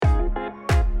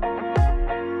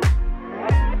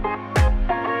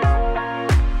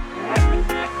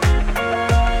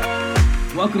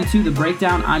Welcome to The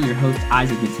Breakdown. I'm your host,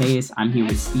 Isaac Mateus. I'm here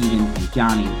with Steven and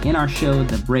Jonny. In our show,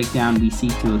 The Breakdown, we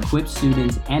seek to equip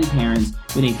students and parents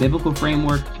with a biblical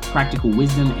framework, practical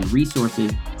wisdom, and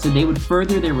resources so they would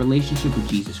further their relationship with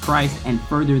Jesus Christ and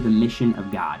further the mission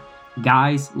of God.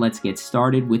 Guys, let's get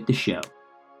started with the show.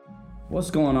 What's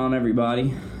going on,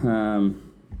 everybody? We're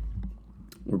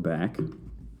back.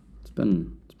 It's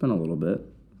been a little bit,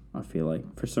 I feel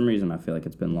like. For some reason, I feel like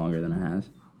it's been longer than it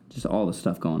has. Just all the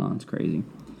stuff going on. It's crazy.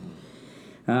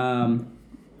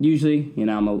 Usually,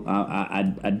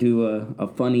 I do a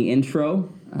funny intro,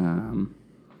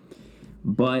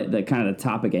 but the kind of the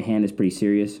topic at hand is pretty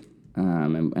serious,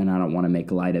 and I don't want to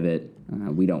make light of it.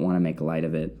 We don't want to make light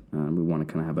of it. We want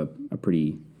to kind of have a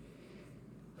pretty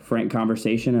frank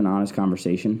conversation, an honest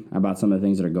conversation about some of the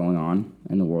things that are going on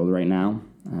in the world right now,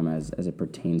 as it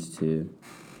pertains to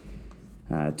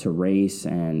race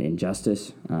and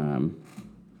injustice.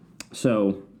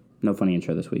 So, no funny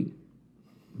intro this week.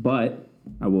 But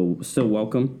I will still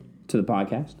welcome to the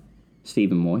podcast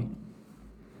Stephen Moye,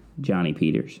 Jonny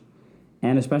Peters,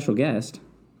 and a special guest,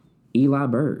 Eli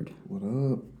Byrd. What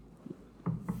up?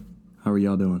 How are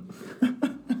y'all doing?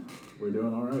 We're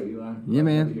doing all right, Eli. Yeah,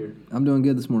 man. I'm doing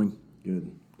good this morning. Good.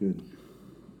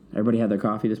 Everybody had their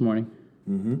coffee this morning?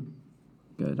 Mm-hmm.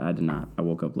 Good. I did not. I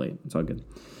woke up late. It's all good.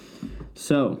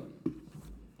 So,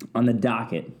 on the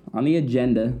docket, on the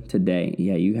agenda today,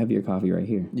 yeah, you have your coffee right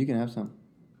here. You can have some.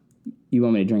 You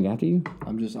want me to drink after you?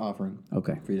 I'm just offering.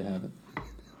 Okay. For you to have it.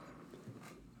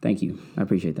 Thank you. I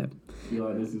appreciate that.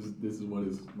 Eli, this is what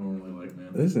it's normally like, man.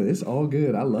 Listen, it's all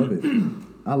good. I love it.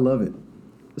 I love it.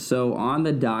 So on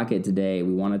the docket today,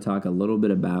 we want to talk a little bit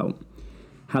about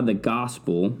how the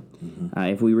gospel,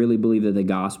 if we really believe that the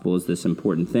gospel is this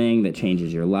important thing that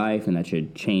changes your life and that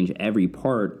should change every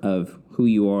part of who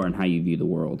you are and how you view the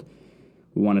world.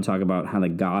 We want to talk about how the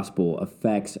gospel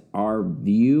affects our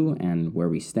view and where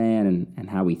we stand and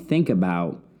how we think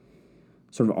about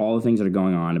sort of all the things that are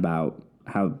going on, about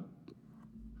how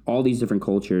all these different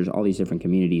cultures, all these different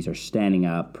communities are standing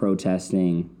up,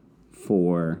 protesting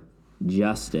for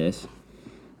justice.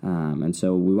 And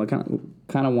so we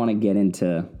kind of want to get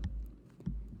into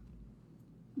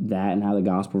that and how the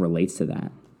gospel relates to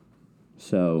that.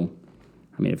 So,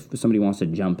 I mean, if somebody wants to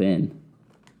jump in,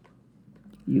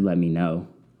 you let me know.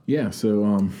 Yeah, so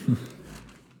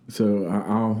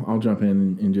I'll jump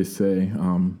in and just say,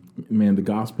 man, the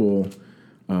gospel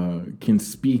can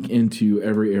speak into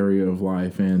every area of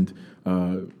life, and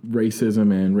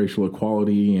racism and racial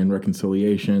equality and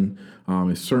reconciliation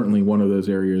is certainly one of those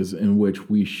areas in which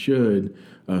we should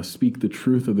speak the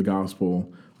truth of the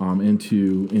gospel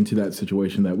into that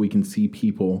situation, that we can see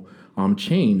people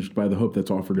changed by the hope that's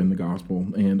offered in the gospel,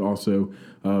 and also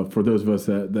for those of us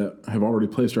that have already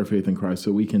placed our faith in Christ,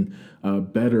 so we can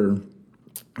better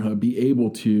be able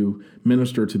to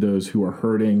minister to those who are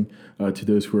hurting, to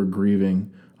those who are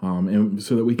grieving, and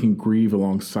so that we can grieve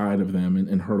alongside of them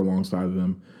and hurt alongside of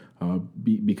them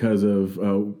because of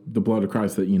the blood of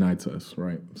Christ that unites us,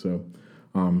 right? So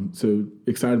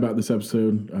excited about this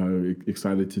episode,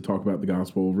 excited to talk about the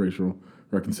gospel of racial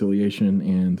reconciliation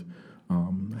and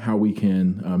how we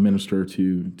can minister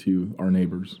to our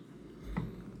neighbors.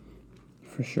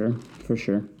 For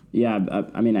sure. Yeah,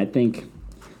 I mean, I think,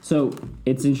 so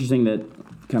it's interesting that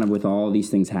kind of with all these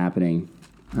things happening,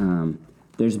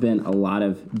 there's been a lot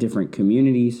of different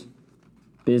communities,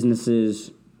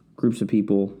 businesses, groups of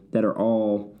people that are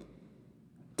all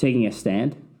taking a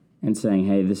stand and saying,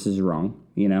 hey, this is wrong.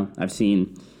 I've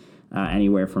seen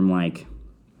anywhere from like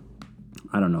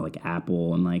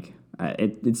Apple and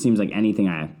it seems like anything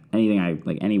I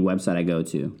like any website I go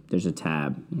to, there's a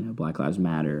tab, Black Lives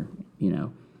Matter,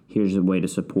 here's a way to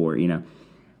support,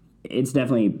 it's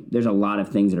definitely, there's a lot of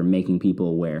things that are making people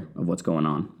aware of what's going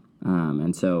on.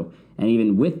 And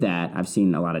even with that, I've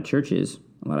seen a lot of churches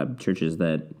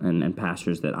that, and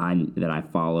pastors that I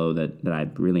follow that I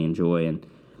really enjoy and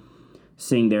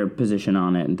seeing their position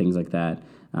on it and things like that.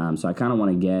 So I kind of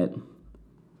want to get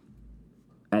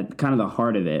at kind of the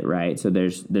heart of it, right? So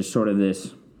there's sort of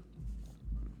this,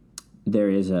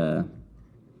 there is a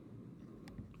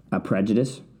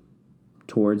prejudice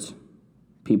towards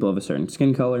people of a certain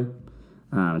skin color.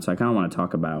 So I kind of want to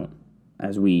talk about,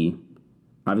 as we,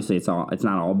 obviously it's not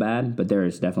all bad, but there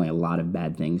is definitely a lot of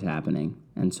bad things happening.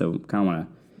 And so kind of want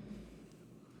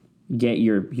to get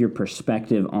your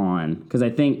perspective on, because I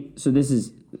think, so this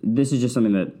is just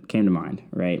something that came to mind,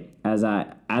 right? As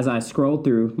I scroll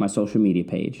through my social media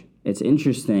page, it's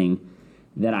interesting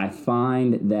that I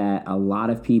find that a lot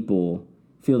of people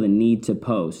feel the need to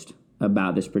post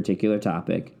about this particular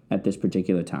topic at this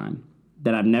particular time,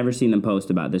 that I've never seen them post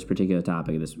about this particular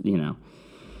topic,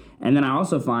 And then I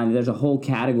also find that there's a whole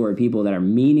category of people that are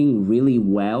meaning really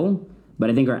well, but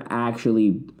I think are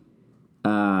actually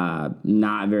not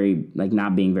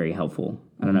being very helpful.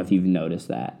 I don't know if you've noticed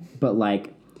that. But,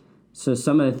 like, so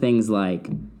some of the things, like,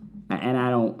 and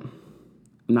I'm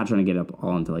not trying to get up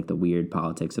all into, like, the weird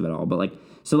politics of it all, but, like,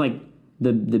 so, like,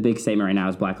 the big statement right now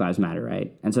is Black Lives Matter,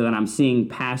 right? And so then I'm seeing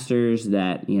pastors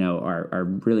that, you know, are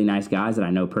really nice guys that I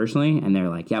know personally, and they're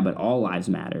like, yeah, but all lives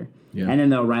matter. Yeah. And then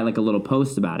they'll write, like, a little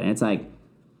post about it. And it's like,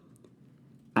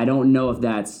 I don't know if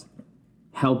that's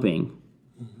helping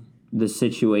the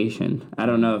situation. I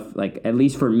don't know if, like, at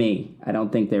least for me, I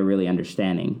don't think they're really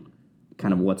understanding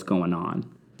kind of what's going on.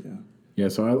 Yeah,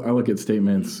 so I look at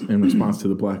statements in response to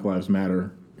the Black Lives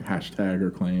Matter hashtag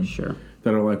or claim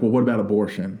that are like, well, what about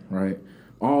abortion, right?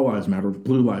 All lives matter,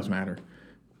 blue lives matter.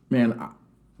 Man,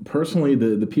 personally,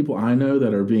 the people I know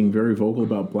that are being very vocal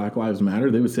about Black Lives Matter,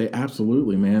 they would say,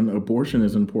 absolutely, man, abortion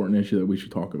is an important issue that we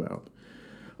should talk about.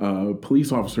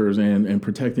 Police officers and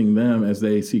protecting them as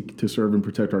they seek to serve and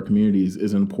protect our communities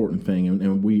is an important thing,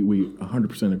 and we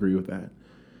 100% agree with that.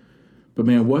 But,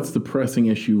 man, what's the pressing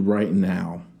issue right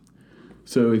now?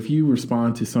 So if you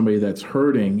respond to somebody that's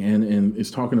hurting and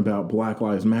is talking about Black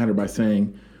Lives Matter by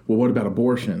saying, well, what about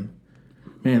abortion?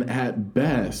 Man, at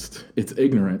best, it's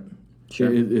ignorant.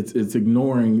 Sure. It's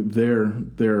ignoring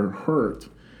their hurt.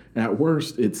 At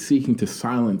worst, it's seeking to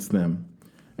silence them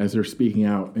as they're speaking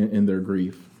out in their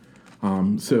grief.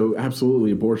 So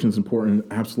absolutely, abortion is important.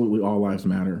 Absolutely, all lives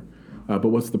matter. But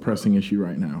what's the pressing issue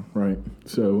right now, right?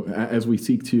 So as we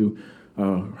seek to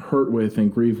hurt with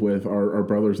and grieve with our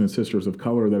brothers and sisters of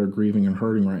color that are grieving and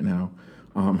hurting right now,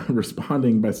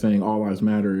 responding by saying all lives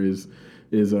matter is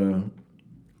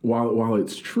while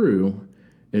it's true,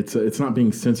 it's not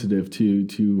being sensitive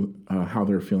to how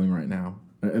they're feeling right now.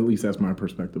 At least that's my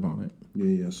perspective on it.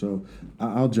 Yeah. So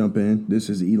I'll jump in. This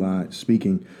is Eli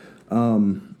speaking.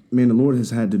 Man, the Lord has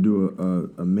had to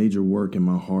do a major work in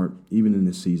my heart, even in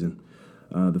this season.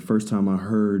 The first time I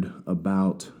heard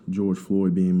about George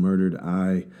Floyd being murdered,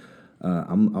 I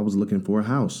was looking for a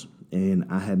house, and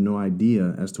I had no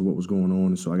idea as to what was going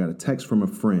on. So I got a text from a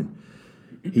friend.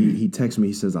 He texts me.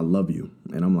 He says, "I love you,"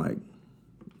 and I'm like,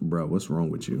 "Bro, what's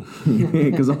wrong with you?"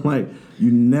 Because I'm like,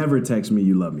 "You never text me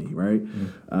you love me, right?"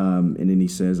 And then he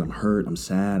says, "I'm hurt. I'm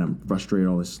sad. I'm frustrated.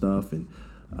 All this stuff." And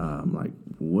I'm like,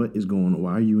 "What is going on?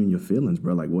 Why are you in your feelings,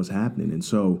 bro? Like, what's happening?" And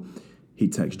so he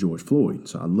texts George Floyd.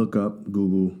 So I look up,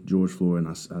 Google George Floyd, and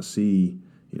I see,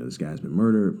 this guy's been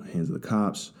murdered, hands of the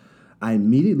cops. I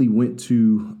immediately went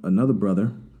to another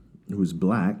brother who was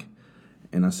black,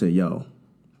 and I said, "Yo,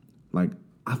 like,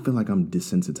 I feel like I'm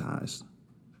desensitized.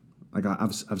 Like,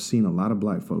 I've seen a lot of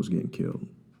black folks getting killed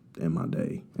in my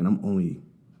day, and I'm only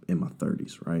in my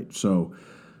 30s, right? So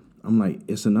I'm like,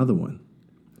 it's another one.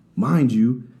 Mind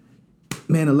you,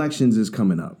 man, elections is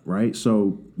coming up, right?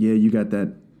 So, yeah, you got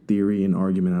that theory and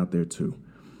argument out there too.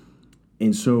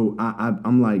 And so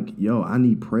I'm like, yo, I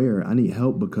need prayer. I need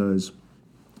help because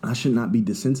I should not be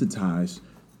desensitized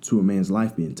to a man's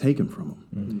life being taken from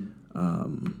him.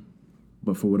 Mm-hmm.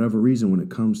 But for whatever reason, when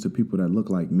it comes to people that look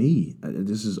like me,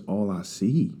 this is all I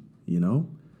see,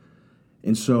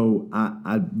 And so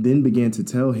I then began to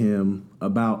tell him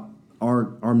about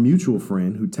our mutual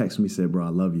friend who texted me, said, "Bro, I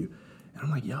love you." And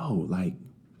I'm like, yo, like,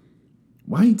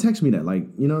 why he text me that? Like,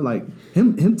 like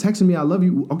him texting me, "I love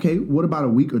you." Okay, what about a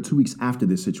week or 2 weeks after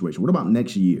this situation? What about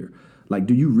next year? Like,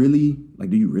 do you really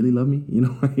love me?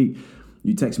 Like,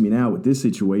 you text me now with this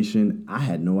situation. I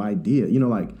had no idea,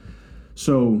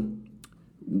 so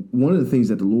one of the things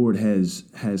that the Lord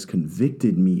has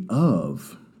convicted me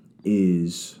of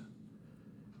is,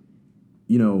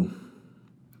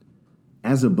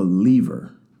 as a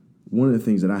believer, one of the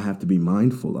things that I have to be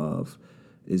mindful of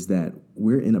is that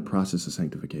we're in a process of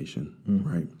sanctification,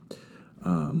 right?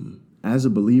 As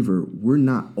a believer, we're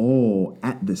not all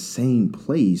at the same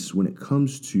place when it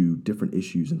comes to different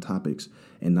issues and topics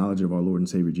and knowledge of our Lord and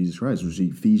Savior Jesus Christ, which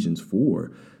Ephesians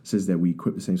 4 says that we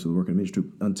equip the saints for the work of the ministry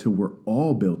until we're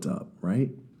all built up,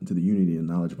 right? Into the unity and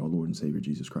knowledge of our Lord and Savior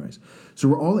Jesus Christ. So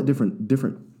we're all at different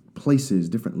places,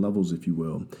 different levels, if you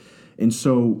will. And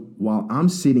so while I'm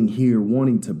sitting here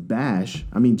wanting to bash,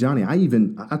 I mean, Johnny,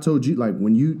 I told you, like,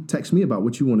 when you text me about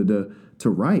what you wanted to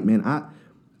write, man,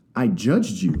 I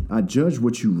judged you. I judged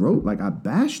what you wrote. Like, I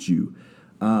bashed you.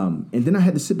 And then I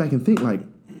had to sit back and think, like,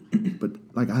 but,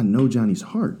 like, I know Johnny's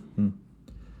heart.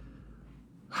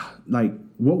 Like,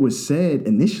 what was said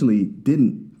initially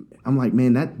I'm like,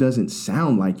 man, that doesn't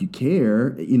sound like you care,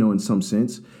 in some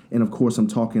sense. And, of course, I'm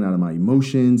talking out of my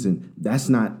emotions, and that's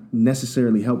not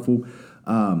necessarily helpful.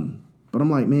 But I'm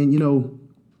like, man,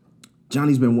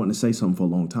 Johnny's been wanting to say something for a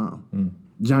long time.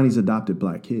 Johnny's adopted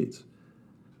black kids.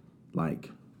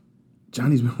 Like,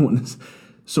 Johnny's been wanting this.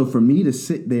 So for me to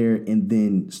sit there and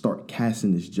then start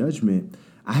casting this judgment,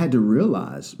 I had to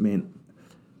realize, man,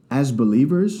 as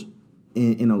believers,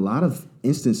 in a lot of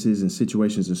instances and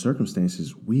situations and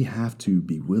circumstances, we have to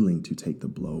be willing to take the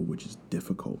blow, which is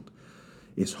difficult.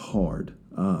 It's hard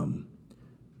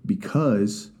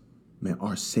because, man,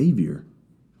 our Savior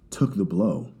took the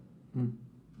blow,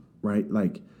 right?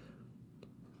 Like,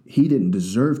 he didn't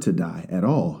deserve to die at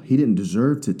all. He didn't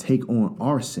deserve to take on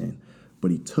our sin,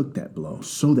 but he took that blow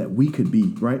so that we could be,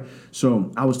 right?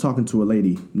 So I was talking to a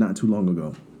lady not too long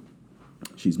ago.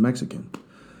 She's Mexican.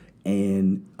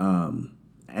 And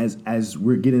as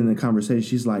we're getting in the conversation,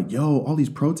 she's like, yo, all these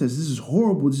protests, this is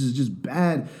horrible. This is just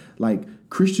bad. Like,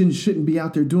 Christians shouldn't be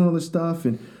out there doing all this stuff.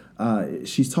 And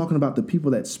she's talking about the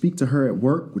people that speak to her at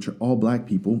work, which are all black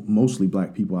people, mostly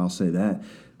black people, I'll say that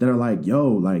are like, yo,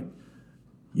 like,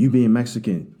 you being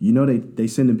Mexican, you know they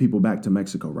sending people back to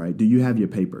Mexico, right? Do you have your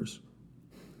papers?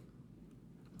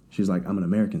 She's like, I'm an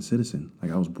American citizen.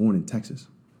 Like, I was born in Texas.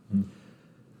 Mm-hmm.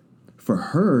 For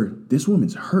her, this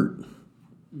woman's hurt.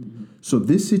 Mm-hmm. So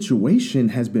this situation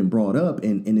has been brought up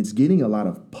and it's getting a lot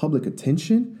of public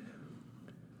attention,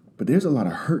 but there's a lot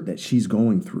of hurt that she's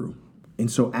going through. And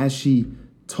so as she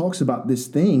talks about this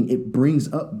thing, it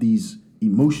brings up these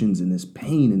emotions and this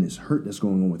pain and this hurt that's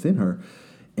going on within her.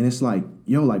 And it's like,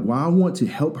 yo, like, while I want to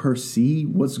help her see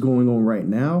what's going on right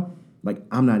now, like,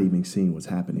 I'm not even seeing what's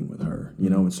happening with her, you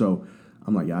know? And so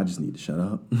I'm like, yeah, I just need to shut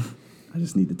up. I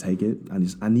just need to take it.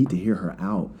 I need to hear her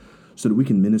out so that we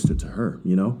can minister to her,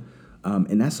 you know?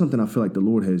 And that's something I feel like the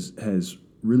Lord has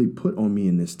really put on me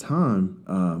in this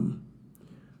time.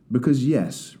 Because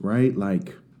yes, right?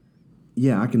 Like,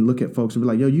 yeah, I can look at folks and be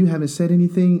like, yo, you haven't said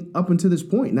anything up until this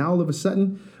point. Now, all of a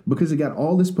sudden, because it got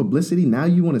all this publicity, now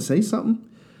you want to say something?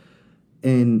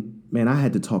 And man, I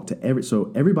had to talk to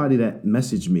everybody that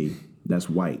messaged me that's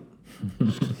white.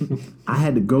 I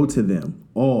had to go to them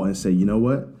all and say, you know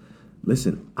what?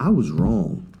 Listen, I was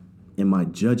wrong in my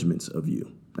judgments of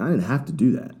you. I didn't have to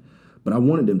do that, but I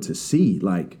wanted them to see,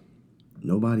 like,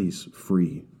 nobody's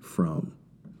free from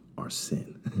our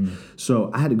sin. Mm. So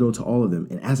I had to go to all of them.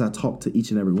 And as I talked to each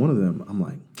and every one of them, I'm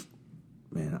like,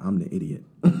 man, I'm the idiot,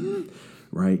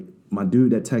 right? My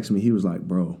dude that texted me, he was like,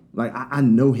 bro, like, I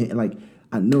know him. Like,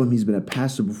 I know him. He's been a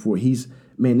pastor before.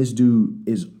 This dude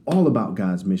is all about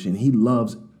God's mission. He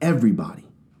loves everybody.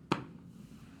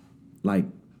 Like,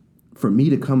 for me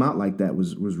to come out like that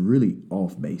was really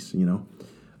off base, you know?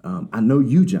 I know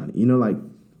you, Johnny, you know, like,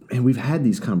 and we've had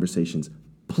these conversations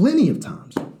plenty of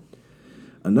times.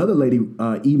 Another lady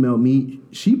emailed me.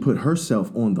 She put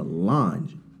herself on the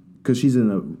line because she's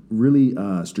in a really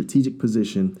strategic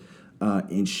position.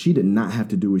 And she did not have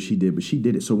to do what she did, but she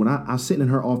did it. So when I was sitting in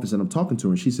her office and I'm talking to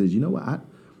her, and she says, you know what?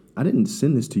 I didn't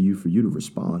send this to you for you to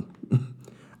respond.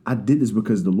 I did this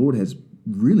because the Lord has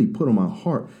really put on my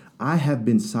heart. I have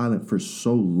been silent for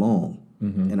so long,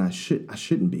 and I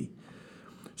shouldn't be.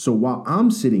 So while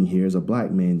I'm sitting here as a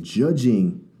black man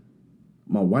judging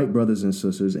my white brothers and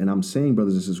sisters, and I'm saying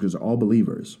brothers and sisters because they're all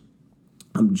believers,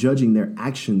 I'm judging their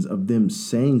actions of them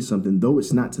saying something, though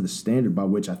it's not to the standard by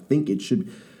which I think it should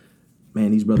be.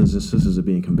 Man, these brothers and sisters are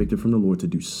being convicted from the Lord to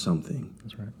do something.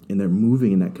 That's right. And they're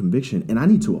moving in that conviction. And I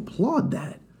need to applaud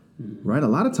that, right? A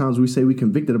lot of times we say we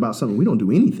convicted about something. We don't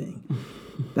do anything.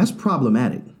 That's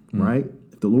problematic, right?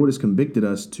 If the Lord has convicted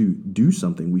us to do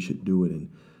something, we should do it. And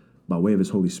by way of his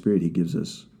Holy Spirit, he gives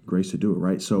us grace to do it,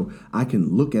 right? So I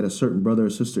can look at a certain brother or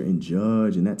sister and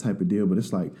judge and that type of deal. But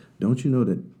it's like, don't you know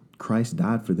that Christ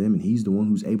died for them and he's the one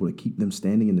who's able to keep them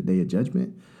standing in the day of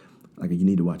judgment? Like, you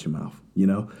need to watch your mouth, you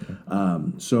know?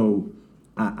 Okay. So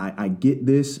I get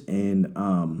this, and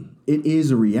it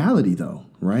is a reality, though,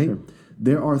 right? Sure.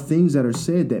 There are things that are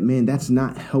said that, man, that's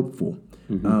not helpful.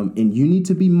 Mm-hmm. And you need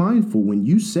to be mindful when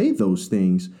you say those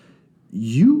things.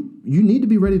 You need to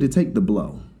be ready to take the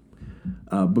blow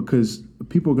because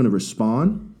people are going to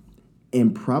respond.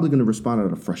 And probably going to respond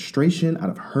out of frustration, out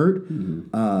of hurt.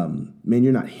 Mm-hmm. Man,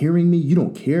 you're not hearing me. You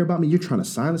don't care about me. You're trying to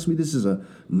silence me. This is a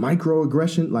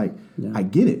microaggression. Like, yeah. I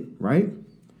get it, right?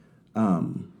 But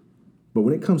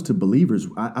when it comes to believers,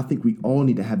 I think we all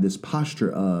need to have this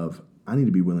posture of, I need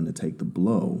to be willing to take the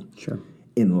blow. Sure.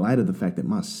 In light of the fact that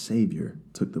my Savior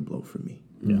took the blow for me.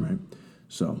 Yeah. Right.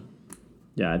 So.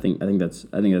 Yeah, I think that's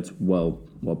well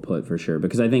put for sure,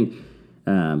 because I think.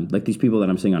 Like these people that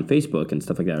I'm seeing on Facebook and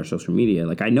stuff like that, or social media,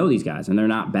 like, I know these guys and they're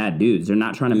not bad dudes. They're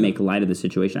not trying to make light of the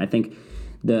situation. I think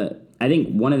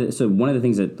one of the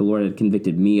things that the Lord had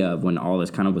convicted me of when all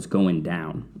this kind of was going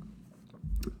down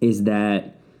is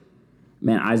that,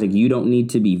 man, Isaac, you don't need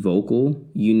to be vocal.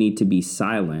 You need to be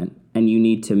silent and you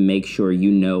need to make sure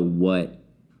you know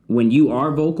when you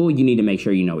are vocal, you need to make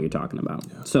sure you know what you're talking about.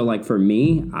 Yeah. So, like, for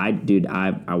me,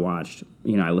 I watched,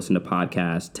 I listened to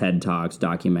podcasts, TED Talks,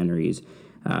 documentaries,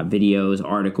 videos,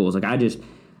 articles. Like,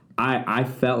 I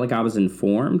felt like I was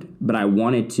informed, but I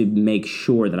wanted to make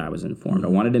sure that I was informed.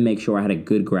 Mm-hmm. I wanted to make sure I had a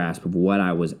good grasp of what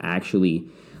I was actually,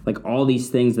 like, all these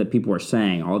things that people were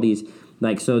saying, all these,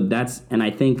 like, so that's, and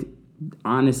I think,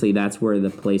 honestly, that's where the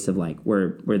place of, like,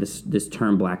 where this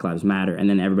term Black Lives Matter, and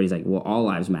then everybody's like, well, all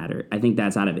lives matter. I think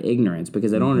that's out of ignorance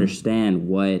because they don't understand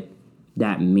what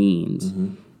that means.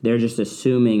 Mm-hmm. They're just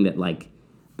assuming that, like,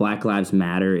 Black Lives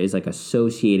Matter is, like,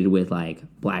 associated with, like,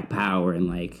 Black power and,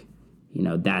 like,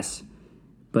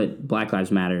 but Black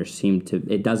Lives Matter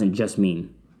it doesn't just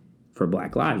mean for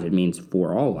Black lives, it means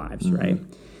for all lives, mm-hmm. right?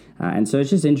 And so it's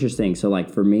just interesting. So, like,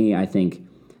 for me, I think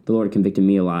the Lord convicted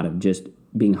me a lot of just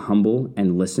being humble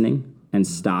and listening and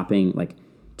stopping, like,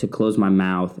 to close my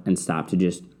mouth and stop to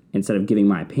just, instead of giving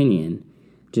my opinion,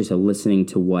 just listening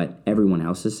to what everyone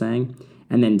else is saying,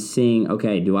 and then seeing,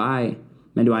 okay, do I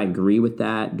agree with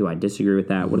that? Do I disagree with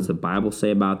that? Mm-hmm. What does the Bible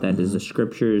say about that? Mm-hmm. Does the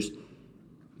scriptures,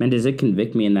 does it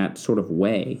convict me in that sort of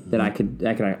way that I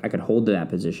could hold to that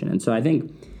position? And so I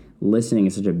think listening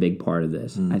is such a big part of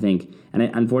this. Mm-hmm. I think,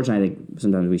 unfortunately, I think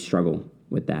sometimes we struggle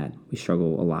with that. We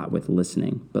struggle a lot with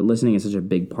listening, but listening is such a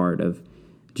big part of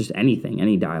just anything,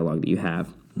 any dialogue that you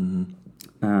have.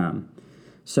 Mm-hmm.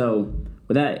 So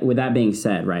with that being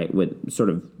said, right, with sort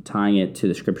of tying it to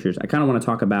the scriptures, I kind of want to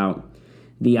talk about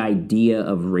the idea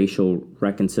of racial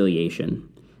reconciliation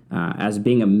as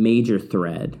being a major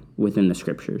thread within the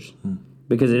scriptures,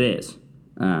 because it is.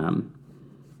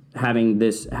 Having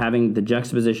the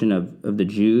juxtaposition of the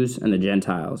Jews and the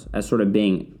Gentiles as sort of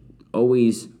being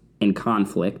always in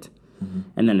conflict, mm-hmm.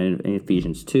 and then in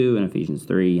Ephesians 2 and Ephesians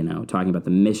 3, talking about the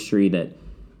mystery that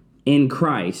in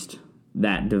Christ,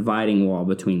 that dividing wall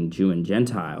between Jew and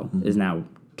Gentile mm-hmm. is now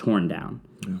torn down.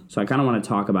 Yeah. So I kind of want to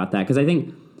talk about that, because I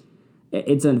think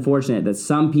it's unfortunate that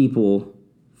some people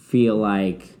feel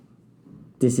like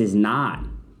this is not,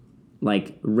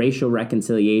 like, racial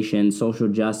reconciliation, social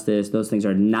justice, those things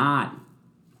are not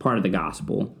part of the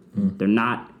gospel. Mm. They're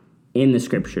not in the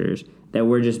scriptures, that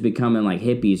we're just becoming like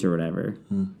hippies or whatever.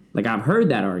 Mm. Like, I've heard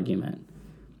that argument.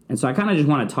 And so I kind of just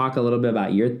want to talk a little bit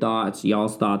about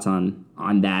y'all's thoughts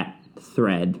on that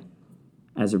thread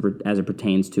as it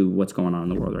pertains to what's going on in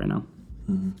the world right now.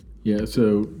 Mm-hmm. Yeah,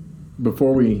 so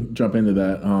before we jump into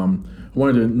that, I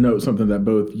wanted to note something that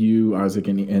both you, Isaac,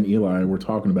 and Eli were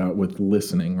talking about with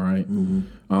listening, right?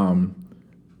 Mm-hmm.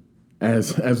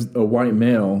 As a white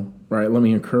male, right, let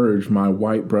me encourage my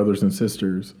white brothers and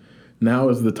sisters. Now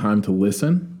is the time to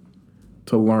listen,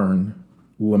 to learn,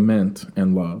 lament,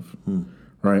 and love,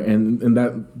 right? And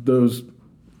that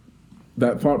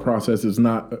thought process is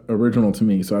not original to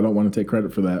me, so I don't want to take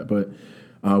credit for that. But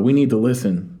we need to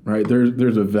listen, right?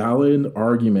 There's a valid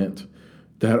argument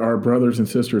that our brothers and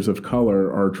sisters of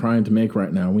color are trying to make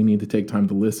right now. We need to take time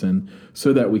to listen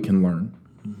so that we can learn.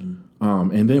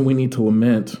 Mm-hmm. And then we need to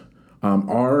lament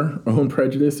our own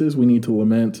prejudices. We need to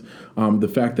lament the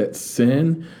fact that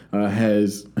sin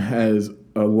has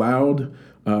allowed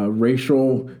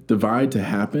racial divide to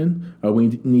happen.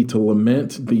 We need to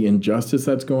lament the injustice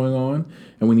that's going on,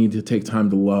 and we need to take time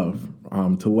to love.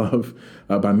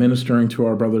 By ministering to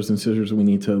our brothers and sisters. We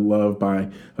need to love by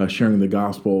sharing the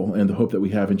gospel and the hope that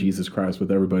we have in Jesus Christ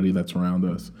with everybody that's around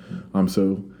us.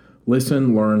 So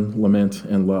listen, learn, lament,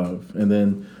 and love. And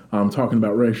then talking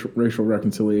about racial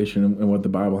reconciliation and what the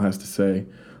Bible has to say.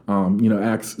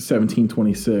 Acts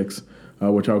 17:26,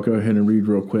 which I'll go ahead and read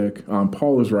real quick.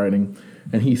 Paul is writing,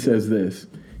 and he says this.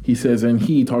 He says, and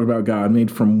he, talking about God,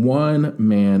 made from one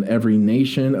man every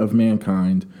nation of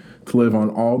mankind to live on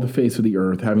all the face of the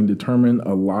earth, having determined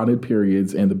allotted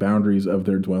periods and the boundaries of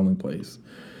their dwelling place.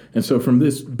 And so from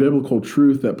this biblical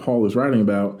truth that Paul is writing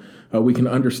about, we can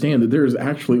understand that there is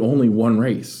actually only one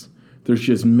race. There's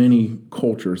just many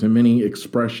cultures and many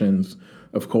expressions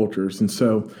of cultures. And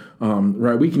so,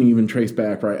 right, we can even trace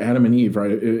back, right, Adam and Eve,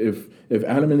 right? If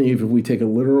Adam and Eve, if we take a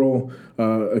literal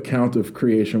account of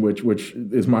creation, which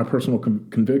is my personal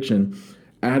conviction,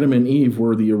 Adam and Eve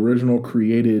were the original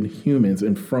created humans,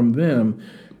 and from them,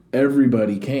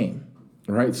 everybody came,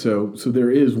 right? So there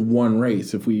is one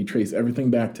race. If we trace everything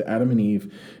back to Adam and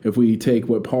Eve, if we take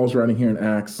what Paul's writing here in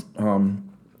Acts,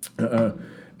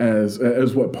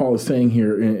 as what Paul is saying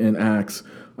here in Acts,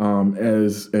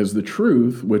 as the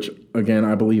truth, which again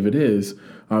I believe it is,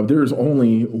 there is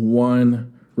only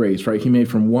one race, right? He made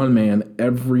from one man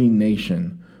every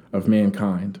nation of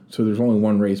mankind. So there's only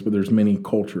one race, but there's many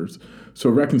cultures. So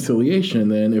reconciliation,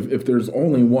 then, if there's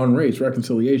only one race,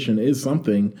 reconciliation is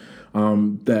something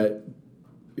that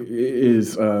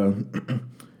is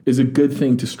a good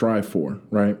thing to strive for,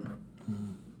 right?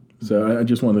 So I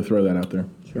just wanted to throw that out there.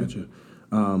 Sure. Gotcha.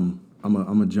 I'm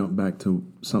gonna jump back to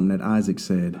something that Isaac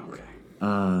said,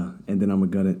 and then I'm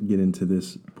gonna get into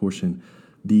this portion.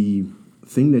 The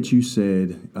thing that you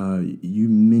said, you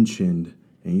mentioned,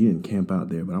 and you didn't camp out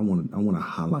there, but I want to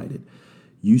highlight it.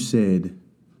 You said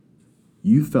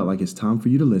you felt like it's time for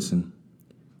you to listen,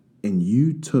 and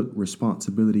you took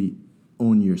responsibility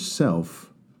on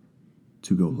yourself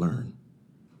to go learn,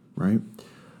 right?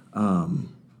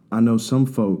 I know some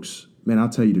folks, man, I'll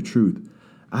tell you the truth.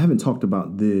 I haven't talked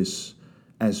about this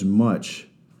as much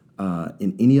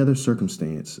in any other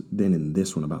circumstance than in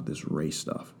this one about this race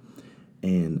stuff.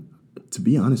 And to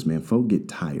be honest, man, folk get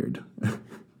tired.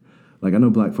 Like I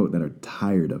know black folk that are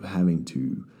tired of having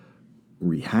to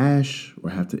rehash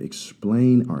or have to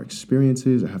explain our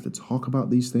experiences or have to talk about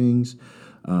these things.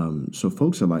 So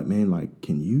folks are like, man, like,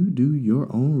 can you do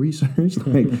your own research?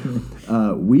 Like,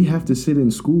 we have to sit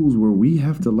in schools where we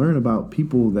have to learn about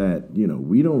people that,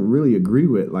 we don't really agree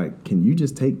with. Like, can you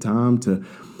just take time to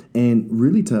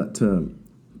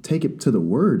take it to the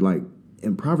word? Like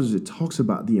in Proverbs, it talks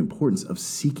about the importance of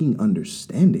seeking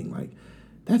understanding. Like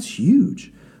that's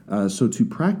huge. So to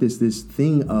practice this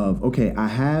thing of, okay, I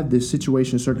have this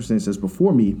situation, circumstance that's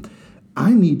before me.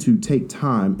 I need to take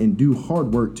time and do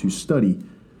hard work to study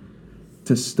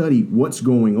what's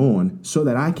going on so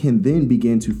that I can then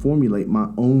begin to formulate my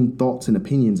own thoughts and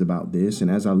opinions about this.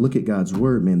 And as I look at God's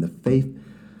word, man, the faith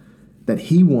that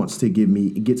he wants to give me,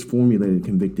 it gets formulated and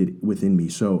convicted within me.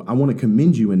 So I want to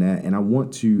commend you in that. And I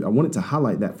wanted to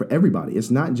highlight that for everybody.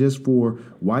 It's not just for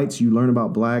whites. You learn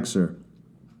about blacks or,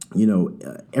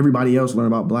 everybody else learn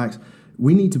about blacks.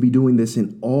 We need to be doing this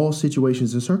in all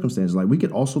situations and circumstances. Like we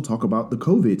could also talk about the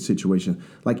COVID situation.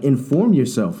 Like inform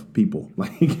yourself, people.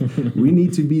 Like we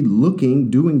need to be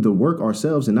doing the work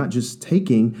ourselves and not just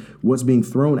taking what's being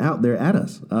thrown out there at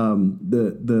us.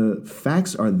 The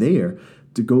facts are there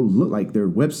to go look. Like there are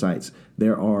websites.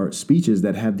 There are speeches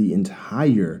that have the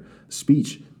entire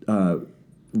speech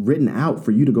written out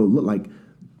for you to go look. Like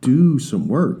do some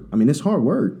work. I mean, it's hard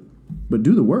work. But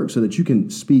do the work so that you can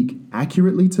speak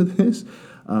accurately to this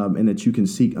and that you can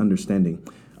seek understanding.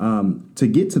 To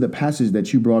get to the passage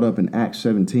that you brought up in Acts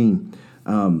 17,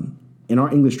 in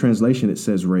our English translation, it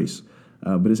says race,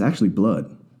 but it's actually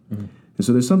blood. Mm-hmm. And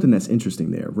so there's something that's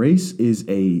interesting there. Race is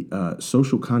a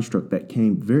social construct that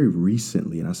came very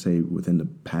recently, and I say within the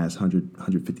past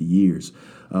 150 years,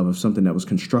 of something that was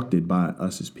constructed by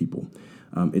us as people.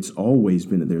 It's always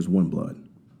been that there's one blood.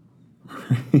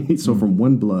 Right? So from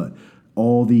one blood,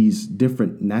 all these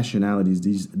different nationalities,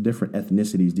 these different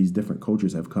ethnicities, these different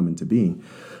cultures have come into being.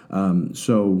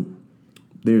 So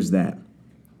there's that.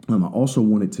 I also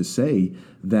wanted to say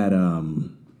that,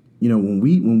 when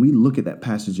we look at that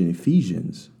passage in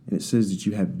Ephesians, and it says that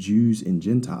you have Jews and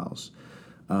Gentiles,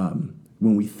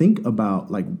 when we think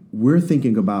about, like, we're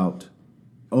thinking about,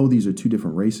 oh, these are two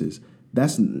different races.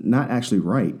 That's not actually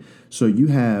right. So you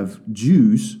have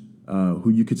Jews, who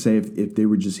you could say if they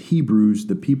were just Hebrews,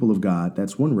 the people of God,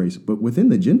 that's one race. But within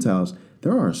the Gentiles,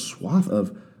 there are a swath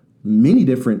of many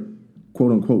different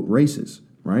quote unquote races,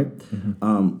 right?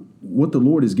 Mm-hmm. What the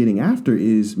Lord is getting after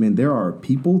is, man, there are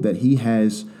people that he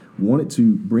has wanted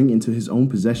to bring into his own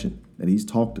possession, that he's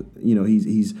talked,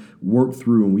 he's worked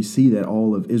through. And we see that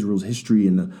all of Israel's history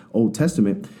in the Old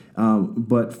Testament.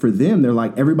 But for them, they're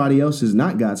like everybody else is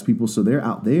not God's people. So they're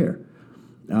out there.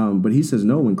 But he says,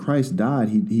 no, when Christ died,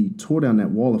 he tore down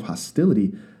that wall of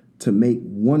hostility to make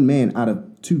one man out of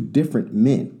two different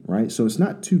men, right? So it's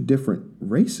not two different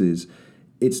races.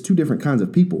 It's two different kinds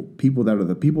of people that are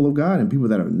the people of God and people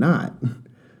that are not.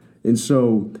 And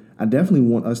so I definitely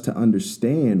want us to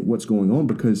understand what's going on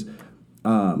because,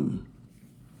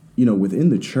 within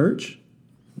the church,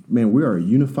 man, we are a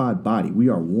unified body. We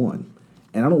are one.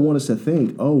 And I don't want us to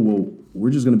think, oh, well, we're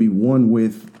just going to be one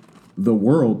with the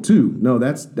world too. No,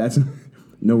 that's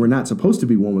no, we're not supposed to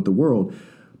be one with the world.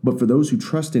 But for those who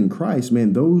trust in Christ,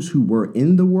 man, those who were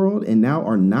in the world and now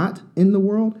are not in the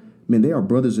world, man, they are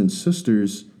brothers and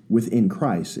sisters within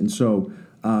Christ. And so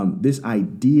this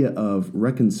idea of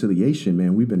reconciliation,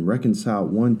 man, we've been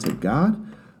reconciled one to God,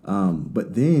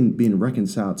 but then being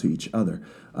reconciled to each other.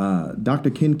 Dr.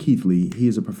 Ken Keithley, he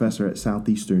is a professor at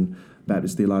Southeastern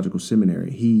Baptist Theological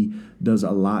Seminary. He does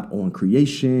a lot on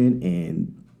creation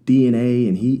and DNA,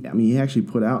 and he actually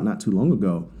put out not too long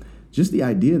ago just the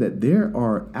idea that there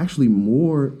are actually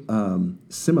more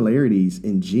similarities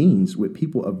in genes with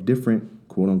people of different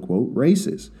quote unquote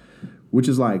racist, which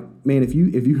is like, man, if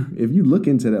you look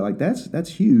into that, like that's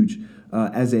huge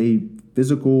as a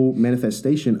physical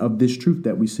manifestation of this truth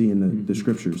that we see in the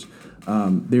scriptures.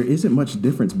 There isn't much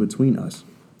difference between us.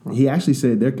 He actually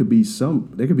said there could be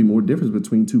more difference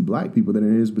between two black people than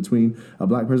there is between a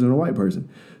black person and a white person.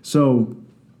 So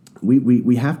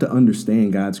we have to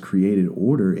understand God's created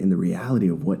order and the reality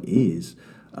of what is,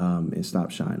 and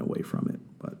stop shying away from it.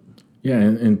 But yeah,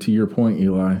 and to your point,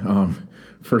 Eli, 1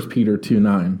 Peter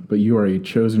 2:9, but you are a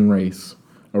chosen race,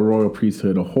 a royal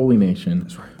priesthood, a holy nation,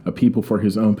 a people for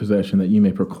his own possession, that you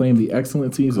may proclaim the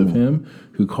excellencies of him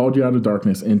who called you out of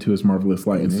darkness into his marvelous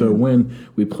light. Amen. And so when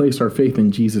we place our faith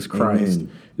in Jesus Christ,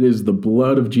 it is the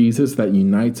blood of Jesus that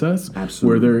unites us. Absolutely.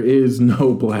 Where there is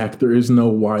no black, there is no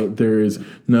white, there's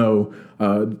no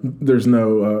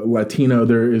Latino,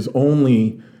 there is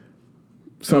only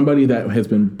somebody that has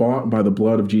been bought by the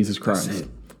blood of Jesus Christ.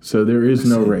 So there is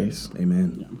no race.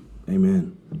 Amen. Yeah.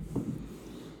 Amen.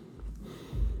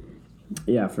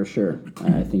 Yeah, for sure.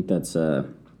 I think that's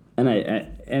and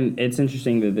it's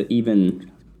interesting that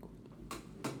even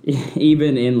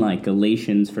in like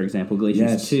Galatians, for example,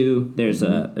 Galatians 2, there's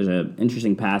a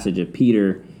interesting passage of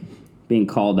Peter being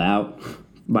called out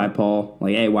by Paul,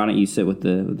 like, hey, why don't you sit with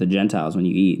the Gentiles when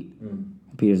you eat?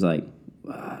 Peter's like,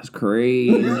 wow, that's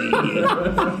crazy.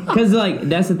 Because like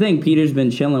that's the thing, Peter's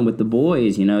been chilling with the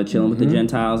boys, chilling with the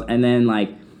Gentiles, and then like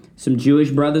some Jewish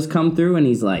brothers come through, and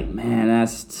he's like, man,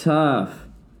 that's tough.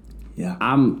 Yeah,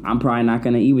 I'm probably not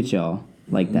gonna eat with y'all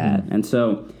like that. And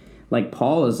so, like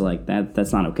Paul is like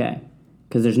that's not okay,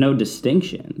 because there's no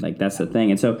distinction. Like that's the thing.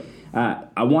 And so,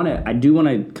 I do want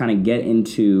to kind of get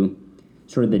into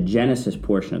sort of the Genesis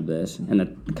portion of this and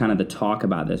the talk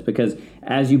about this, because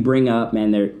as you bring up,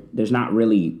 man, there's not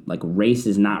really like race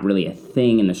is not really a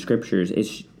thing in the scriptures.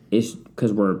 It's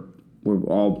because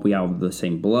we have the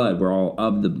same blood. We're all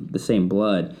of the same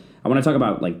blood. I want to talk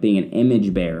about like being an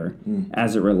image bearer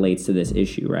as it relates to this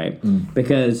issue, right?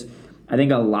 Because I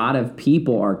think a lot of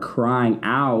people are crying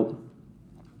out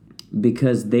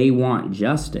because they want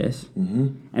justice.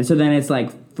 And so then it's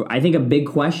like, I think a big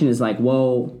question is like,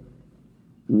 well,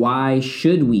 why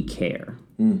should we care?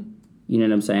 You know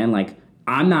what I'm saying? Like,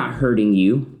 I'm not hurting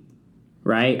you.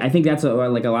 Right? I think that's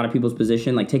like a lot of people's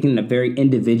position, like taking a very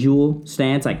individual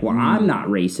stance, like, well, I'm not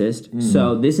racist,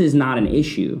 so this is not an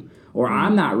issue. Or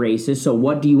I'm not racist, so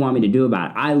what do you want me to do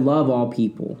about it? I love all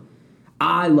people.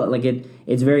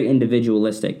 It's very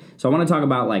individualistic. So I want to talk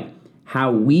about like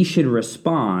how we should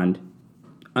respond,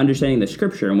 understanding the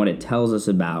scripture and what it tells us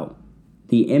about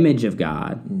the image of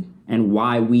God and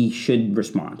why we should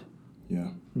respond. Yeah.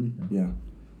 Yeah.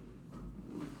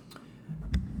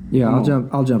 Yeah,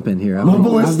 I'll jump in here.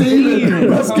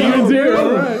 Steven's here.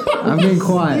 All right. I've been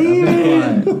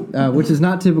quiet, which is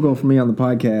not typical for me on the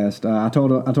podcast. I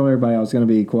told everybody I was going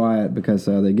to be quiet because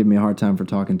they give me a hard time for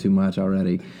talking too much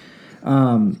already.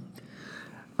 All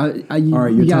right,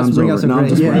 your time's over.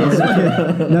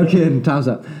 No kidding. Time's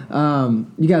up.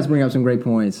 You guys bring up some great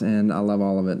points, and I love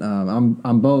all of it.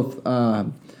 I'm both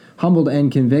humbled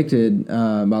and convicted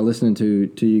by listening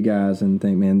to you guys, and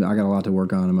think, man, I got a lot to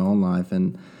work on in my own life,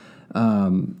 and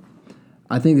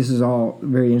I think this is all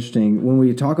very interesting. When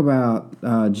we talk about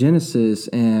Genesis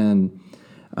and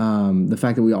the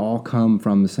fact that we all come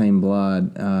from the same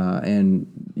blood, and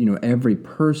every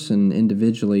person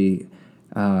individually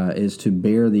is to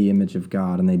bear the image of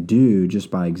God, and they do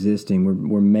just by existing.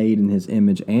 We're made in His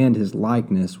image and His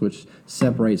likeness, which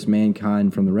separates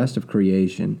mankind from the rest of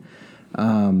creation.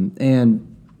 And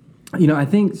I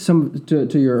think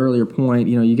to your earlier point,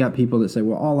 you got people that say,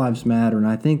 well, all lives matter, and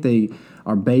I think they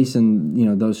are basing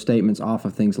those statements off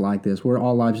of things like this, where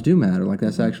all lives do matter, like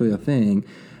that's actually a thing.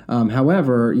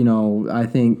 However, I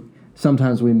think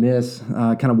sometimes we miss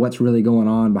kind of what's really going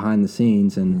on behind the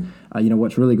scenes, and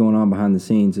what's really going on behind the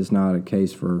scenes is not a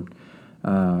case for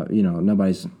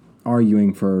nobody's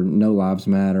arguing for no lives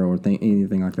matter or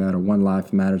anything like that, or one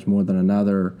life matters more than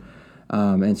another.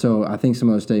 And so I think some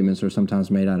of those statements are sometimes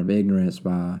made out of ignorance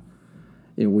by,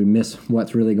 we miss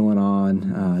what's really going on,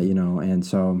 and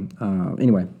so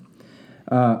anyway.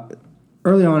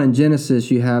 Early on in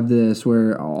Genesis, you have this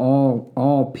where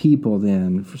all people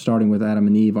then, starting with Adam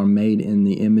and Eve, are made in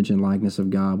the image and likeness of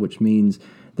God, which means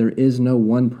there is no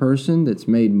one person that's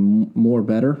made more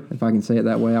better, if I can say it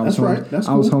that way. That's right. That's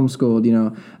cool. I was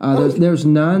homeschooled, there's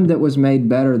none that was made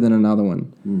better than another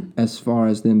one as far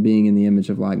as them being in the image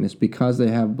of likeness. Because they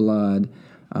have blood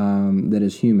that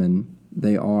is human,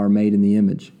 they are made in the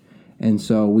image. And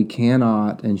so we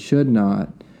cannot and should not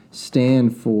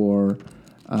stand for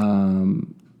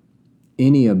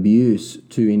any abuse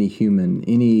to any human,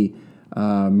 any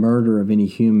murder of any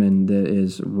human that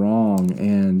is wrong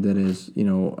and that is,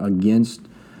 against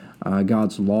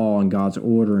God's law and God's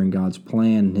order and God's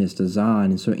plan and His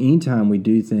design. And so anytime we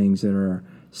do things that are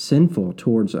sinful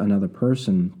towards another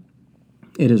person,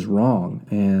 it is wrong.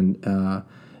 And,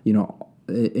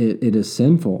 it is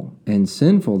sinful. And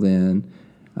sinful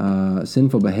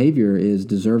behavior is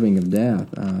deserving of death,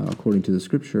 according to the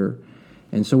Scripture.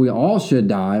 And so we all should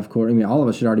die, of course. All of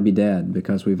us should already be dead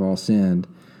because we've all sinned.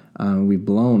 We've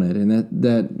blown it. And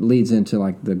that leads into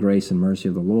like the grace and mercy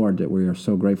of the Lord that we are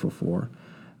so grateful for.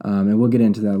 And we'll get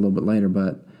into that a little bit later.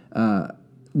 But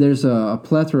there's a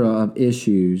plethora of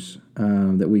issues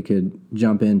that we could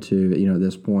jump into, at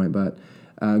this point. But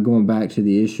going back to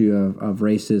the issue of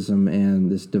racism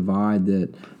and this divide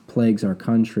that plagues our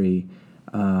country,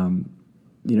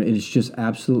 it is just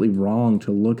absolutely wrong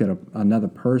to look at another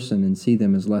person and see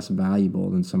them as less valuable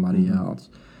than somebody else.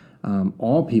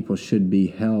 All people should be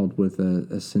held with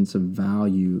a sense of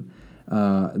value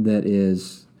that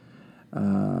is,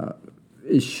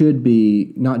 it should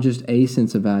be not just a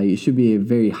sense of value, it should be a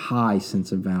very high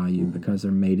sense of value because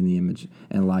they're made in the image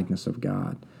and likeness of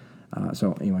God.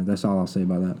 So anyway, that's all I'll say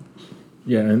about that.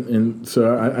 Yeah, and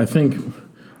so I think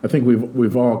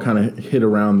we've all kind of hit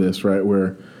around this, right,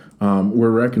 where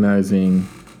we're recognizing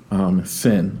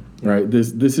sin, right?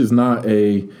 This is not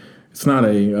a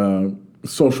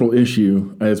social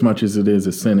issue as much as it is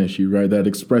a sin issue, right? That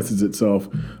expresses itself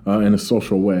in a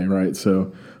social way, right?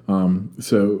 So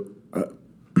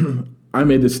I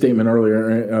made this statement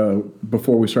earlier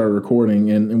before we started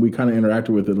recording, and we kind of interacted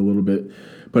with it a little bit.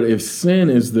 But if sin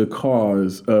is the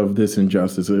cause of this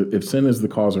injustice, if sin is the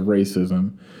cause of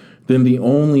racism, then the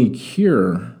only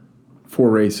cure for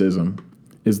racism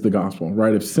is the gospel,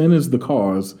 right? If sin is the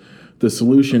cause, the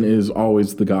solution is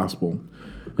always the gospel.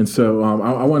 And so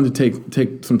I wanted to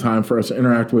take some time for us to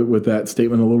interact with that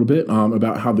statement a little bit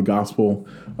about how the gospel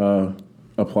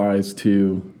applies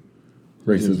to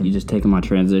racism. You just taking my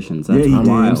transitions. That's Yeah, wild.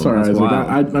 I'm sorry, That's Isaac.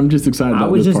 wild. I'm just excited about I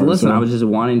was this just part, listening. so. I was just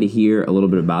wanting to hear a little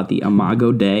bit about the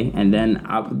Imago Dei, and then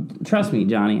trust me,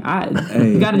 Johnny.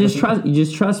 You gotta just trust. You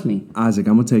just trust me. Isaac,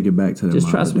 I'm gonna take it back to the Just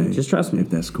Imago trust me. Dei, Just trust me. if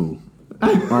that's cool.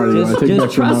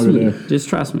 Just trust me. Just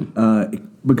trust me.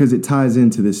 Because it ties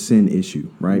into this sin issue,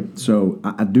 right? So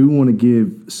I do want to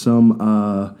give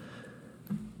some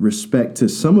respect to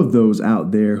some of those out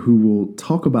there who will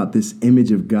talk about this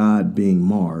image of God being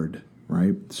marred,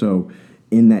 right? So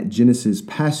in that Genesis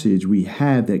passage, we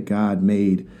have that God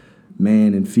made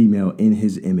man and female in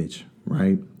His image,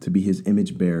 right? To be His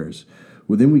image bearers.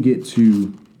 Well, then we get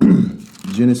to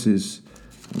Genesis,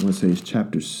 I want to say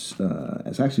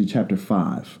it's actually chapter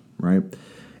 5, right?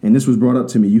 And this was brought up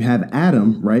to me. You have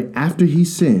Adam, right? After he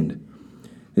sinned,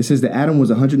 it says that Adam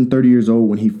was 130 years old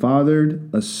when he fathered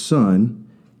a son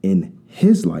in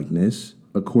his likeness,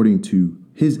 according to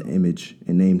his image,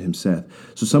 and named him Seth.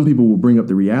 So some people will bring up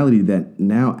the reality that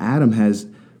now Adam has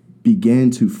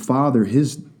began to father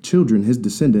his children, his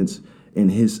descendants, in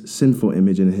his sinful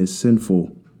image and his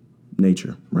sinful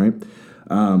nature, right?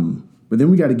 But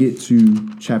then we got to get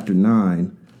to chapter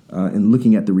 9 and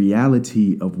looking at the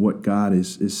reality of what God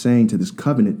is saying to this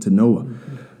covenant to Noah.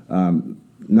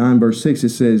 9 verse 6, it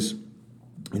says,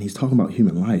 and he's talking about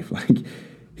human life. Like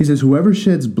he says, whoever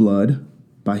sheds blood,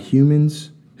 by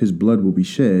humans his blood will be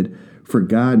shed, for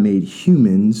God made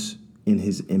humans in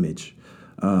His image.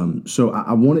 So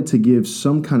I wanted to give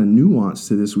some kind of nuance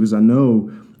to this because I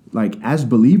know, like as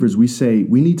believers, we say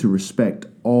we need to respect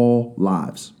all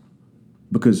lives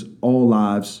because all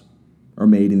lives are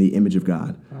made in the image of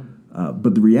God.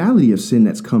 But the reality of sin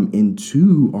that's come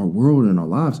into our world and our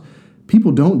lives,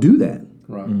 people don't do that.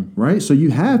 Right? So you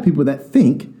have people that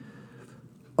think,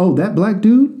 oh, that black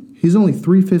dude, he's only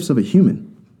 3/5 of a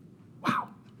human. Wow.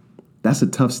 That's a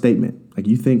tough statement. Like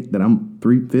you think that I'm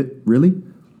 3/5? Really?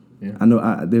 Yeah. I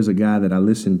know there's a guy that I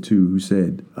listened to who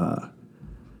said,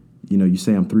 you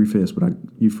say I'm 3/5, but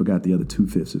you forgot the other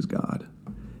 2/5 is God.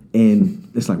 And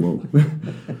it's like, whoa,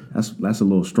 that's a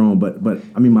little strong. But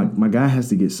I mean, my guy has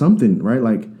to get something, right?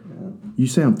 Like you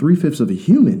say I'm 3/5 of a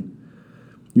human.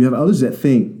 You have others that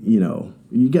think,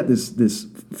 you got this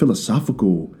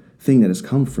philosophical thing that has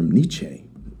come from Nietzsche,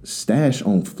 stash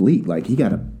on fleek. Like he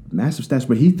got a massive stash,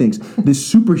 but he thinks this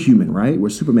superhuman, right? Where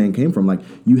Superman came from. Like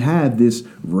you have this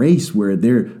race where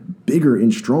they're bigger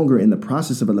and stronger in the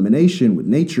process of elimination with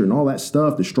nature and all that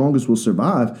stuff. The strongest will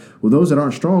survive. Well, those that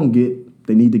aren't strong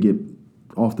they need to get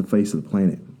off the face of the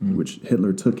planet, which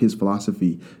Hitler took his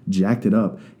philosophy, jacked it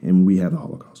up, and we have the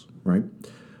Holocaust, right?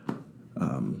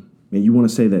 And you want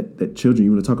to say that children,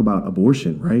 you want to talk about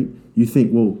abortion, right? You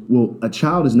think, well, a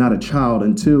child is not a child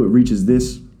until it reaches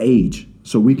this age,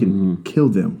 so we can kill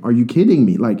them. Are you kidding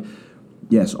me? Like,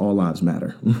 yes, all lives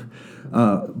matter.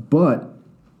 But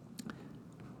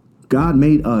God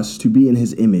made us to be in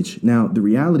his image. Now, the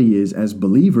reality is, as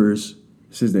believers,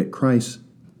 it says that Christ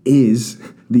is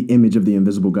the image of the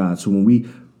invisible God. So when we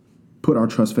put our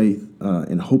trust, faith,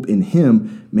 and hope in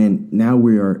him, man, now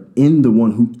we are in the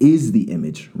one who is the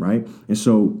image, right? And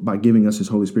so by giving us his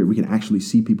Holy Spirit, we can actually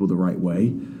see people the right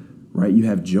way, right? You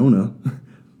have Jonah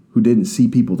who didn't see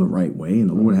people the right way, and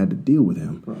the Lord had to deal with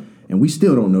him. Right. And we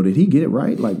still don't know, did he get it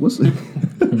right? Like, what's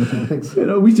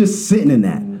we just sitting in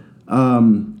that.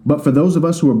 But for those of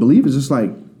us who are believers, it's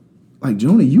like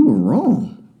Jonah, you were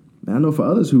wrong. And I know for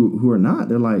others who are not,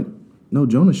 they're like, no,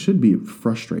 Jonah should be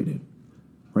frustrated,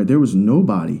 right? There was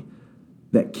nobody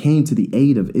that came to the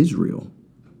aid of Israel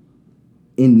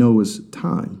in Noah's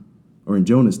time, or in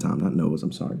Jonah's time, not Noah's,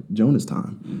 I'm sorry, Jonah's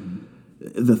time.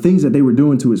 The things that they were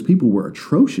doing to his people were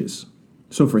atrocious.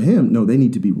 So for him, no, they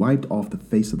need to be wiped off the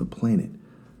face of the planet.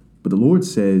 But the Lord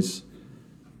says,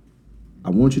 I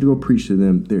want you to go preach to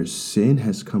them. Their sin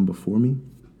has come before me.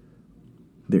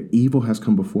 Their evil has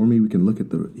come before me. We can look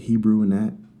at the Hebrew in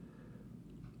that.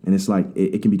 And it's like,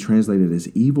 it can be translated as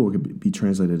evil, or it can be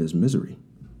translated as misery.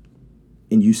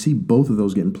 And you see both of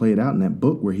those getting played out in that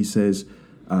book where he says,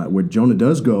 where Jonah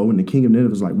does go, and the king of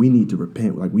Nineveh is like, we need to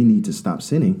repent, like we need to stop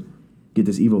sinning, get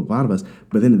this evil out of us.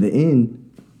 But then at the end,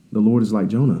 the Lord is like,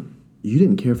 Jonah, you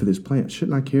didn't care for this plant.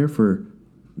 Shouldn't I care for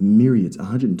myriads,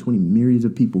 120 myriads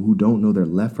of people who don't know their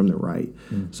left from their right?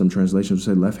 Some translations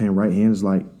say left hand, right hand is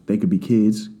like they could be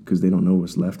kids because they don't know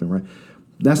what's left and right.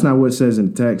 That's not what it says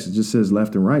in the text. It just says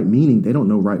left and right, meaning they don't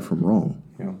know right from wrong.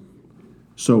 Yeah.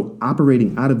 So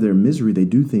operating out of their misery, they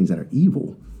do things that are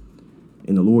evil.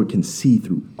 And the Lord can see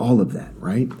through all of that,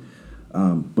 right?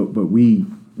 But we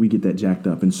get that jacked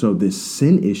up. And so this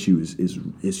sin issue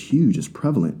is huge, it's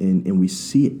prevalent, and we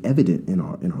see it evident in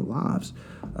our lives.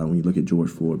 When you look at George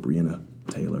Floyd, Breonna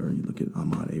Taylor, you look at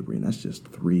Ahmaud Arbery, and that's just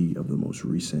 3 of the most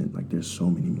recent. Like, there's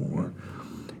so many more.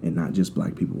 And not just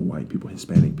black people, white people,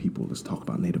 Hispanic people. Let's talk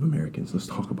about Native Americans. Let's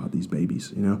talk about these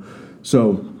babies, you know?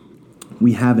 So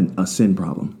we have a sin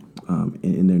problem,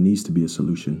 and there needs to be a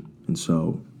solution. And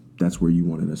so that's where you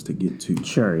wanted us to get to.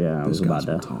 Sure, yeah. I was about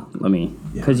to talk.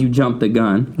 Because you jumped the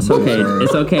gun. It's okay.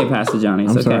 It's okay, Pastor Johnny.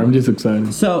 It's I'm okay. sorry. I'm just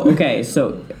excited. So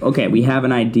we have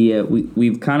an idea.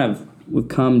 We've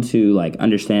come to like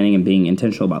understanding and being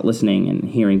intentional about listening and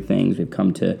hearing things. We've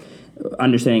come to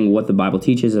understanding what the Bible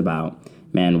teaches about,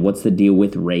 man, what's the deal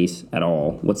with race at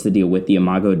all? What's the deal with the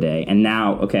Imago Dei? And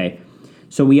now,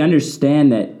 so we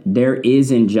understand that there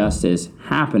is injustice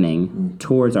happening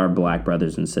towards our black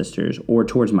brothers and sisters, or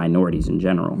towards minorities in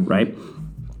general, right?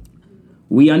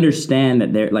 We understand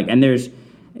that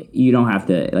you don't have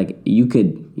to, you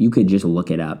could just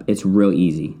look it up. It's real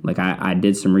easy. Like, I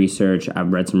did some research.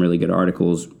 I've read some really good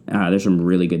articles. There's some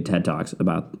really good TED Talks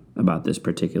about this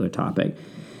particular topic.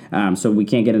 So we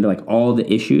can't get into like all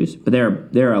the issues, but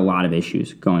there are a lot of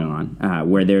issues going on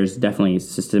where there's definitely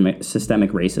systemic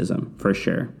racism for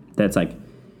sure. That's like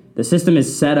the system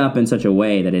is set up in such a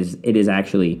way that it is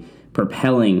actually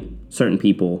propelling certain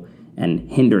people and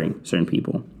hindering certain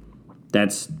people.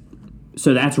 That's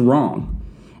wrong.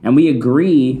 And we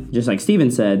agree, just like Stephen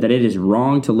said, that it is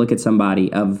wrong to look at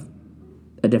somebody of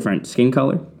a different skin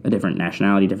color, a different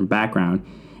nationality, different background,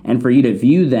 and for you to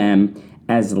view them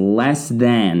as less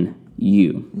than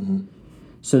you.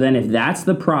 So then if that's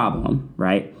the problem,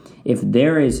 right, if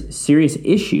there is serious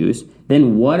issues,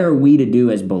 then what are we to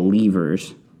do as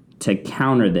believers to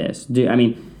counter this? Do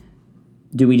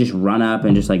we just run up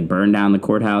and just like burn down the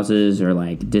courthouses, or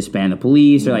like disband the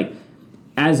police, or like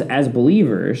as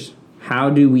believers, how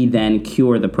do we then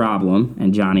cure the problem?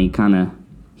 And Johnny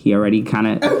he already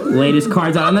laid his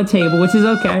cards out on the table, which is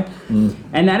okay.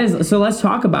 And that is, so let's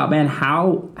talk about, man,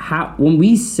 how when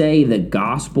we say the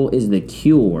gospel is the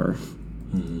cure,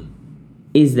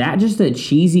 is that just a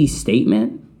cheesy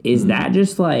statement? Is that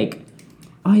just like,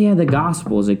 oh yeah, the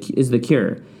gospel is the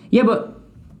cure? Yeah, but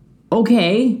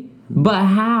okay, but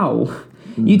how?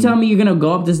 You tell me you're gonna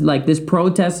go up this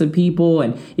protest of people,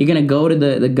 and you're gonna go to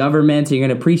the government, and you're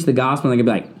gonna preach the gospel, and they're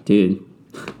gonna be like, dude,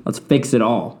 let's fix it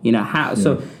all. You know how?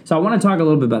 Yeah. So I want to talk a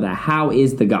little bit about that. How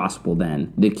is the gospel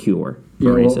then the cure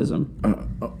for racism?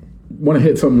 Want to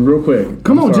hit something real quick.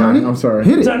 Come on, Johnny. I'm sorry.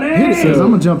 Hit it. Because I'm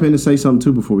gonna jump in and say something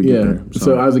too before we get there.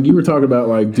 So Isaac, you were talking about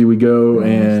like, do we go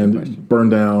and burn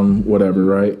down whatever,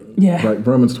 right? Yeah. Like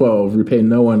Romans 12, repay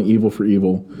no one evil for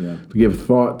evil. Yeah. To give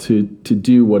thought to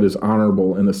do what is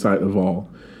honorable in the sight of all.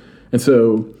 And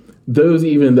so those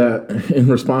even that, in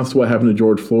response to what happened to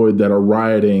George Floyd, that are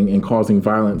rioting and causing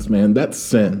violence, man, that's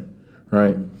sin,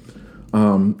 right?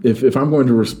 if I'm going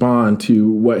to respond to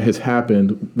what has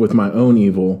happened with my own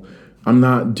evil, I'm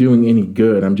not doing any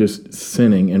good. I'm just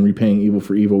sinning and repaying evil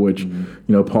for evil, which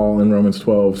Paul in Romans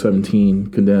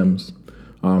 12:17 condemns.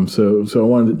 So I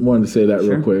wanted to say that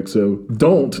real quick. So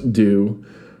don't do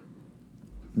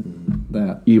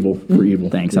that evil for evil.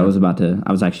 Thanks. Yeah.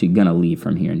 I was actually gonna leave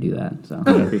from here and do that. So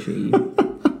I appreciate you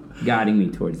guiding me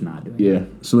towards not doing it.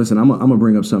 So listen, I'm gonna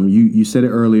bring up something. You said it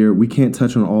earlier. We can't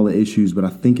touch on all the issues, but I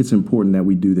think it's important that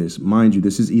we do this. Mind you,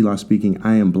 this is Eli speaking.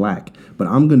 I am black, but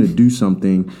I'm gonna do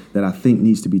something that I think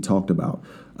needs to be talked about.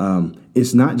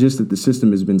 It's not just that the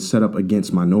system has been set up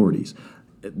against minorities.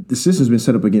 The system's been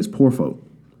set up against poor folk.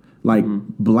 Like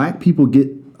black people get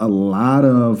a lot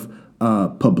of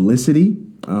publicity,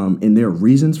 and there are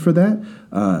reasons for that.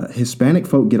 Hispanic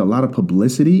folk get a lot of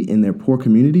publicity in their poor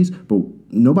communities, but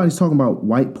nobody's talking about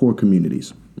white poor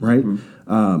communities, right?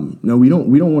 No, we don't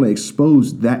want to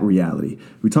expose that reality.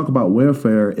 We talk about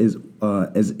welfare as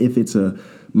if it's a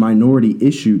minority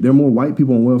issue. There are more white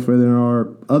people on welfare than there are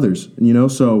others,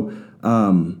 So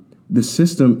the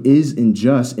system is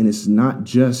unjust, and it's not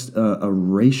just a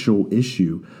racial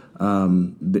issue.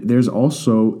 There's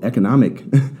also economic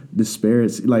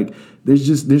disparity. Like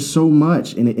there's so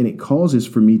much, and it causes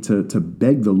for me to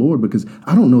beg the Lord, because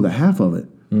I don't know the half of it.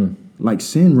 Like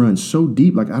sin runs so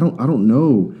deep. Like I don't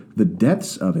know the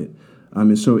depths of it.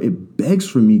 And so it begs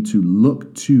for me to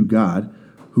look to God,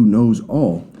 who knows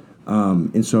all.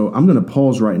 And so I'm going to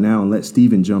pause right now and let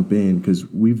Stephen jump in, because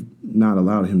we've not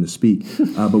allowed him to speak.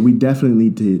 But we definitely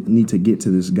need to get to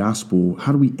this gospel.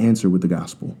 How do we answer with the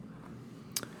gospel?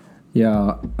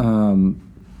 Yeah,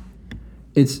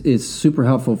 it's super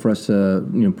helpful for us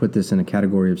to put this in a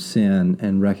category of sin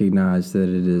and recognize that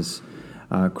it is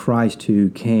Christ who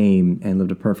came and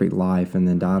lived a perfect life and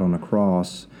then died on a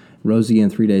cross, rose again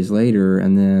 3 days later,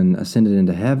 and then ascended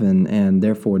into heaven, and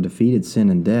therefore defeated sin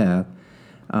and death,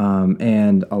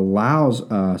 and allows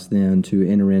us then to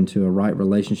enter into a right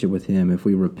relationship with Him if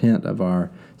we repent of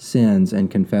our sins and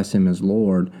confess Him as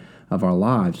Lord of our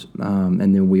lives,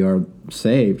 and then we are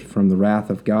saved from the wrath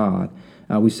of God.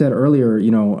 We said earlier,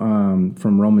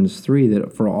 from Romans 3,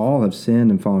 that for all have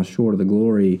sinned and fallen short of the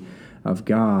glory of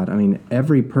God. I mean,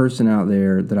 every person out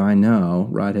there that I know,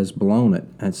 right, has blown it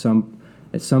at some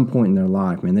point in their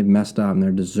life. Man, they've messed up, and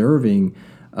they're deserving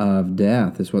of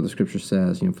death, is what the Scripture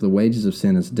says. For the wages of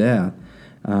sin is death,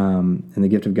 and the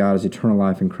gift of God is eternal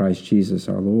life in Christ Jesus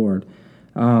our Lord.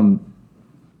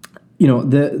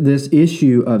 This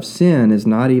issue of sin is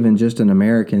not even just an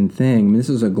American thing. I mean, this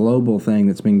is a global thing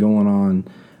that's been going on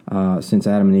since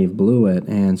Adam and Eve blew it.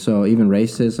 And so even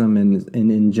racism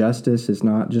and injustice is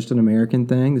not just an American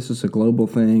thing. This is a global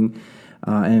thing.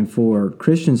 And for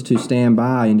Christians to stand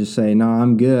by and just say, "No,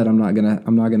 I'm good. I'm not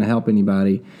gonna help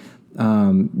anybody,"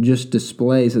 just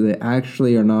displays that they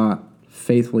actually are not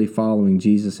faithfully following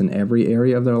Jesus in every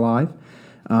area of their life.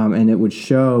 And it would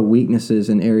show weaknesses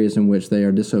in areas in which they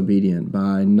are disobedient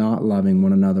by not loving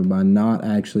one another, by not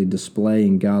actually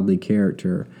displaying godly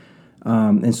character.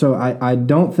 And so I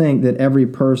don't think that every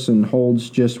person holds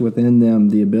just within them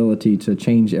the ability to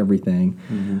change everything.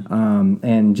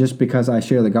 And just because I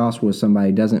share the gospel with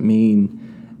somebody doesn't mean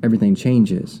everything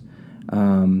changes.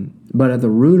 But at the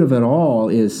root of it all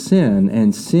is sin,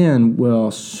 and sin will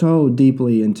so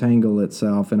deeply entangle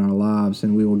itself in our lives,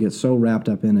 and we will get so wrapped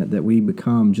up in it that we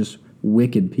become just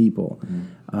wicked people.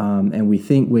 And we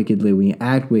think wickedly, we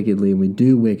act wickedly, and we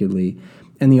do wickedly.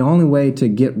 And the only way to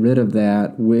get rid of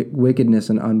that wickedness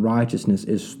and unrighteousness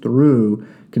is through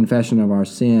confession of our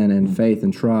sin and faith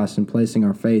and trust and placing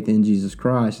our faith in Jesus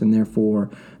Christ, and therefore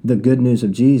the good news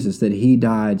of Jesus, that He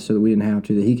died so that we didn't have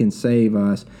to, that He can save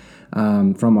us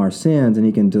from our sins, and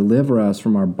He can deliver us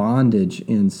from our bondage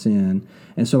in sin.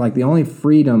 And so the only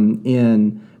freedom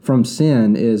from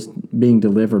sin is being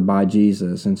delivered by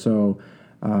Jesus. And so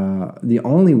the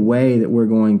only way that we're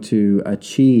going to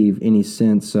achieve any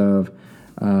sense of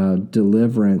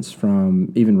deliverance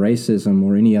from even racism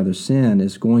or any other sin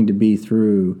is going to be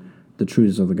through the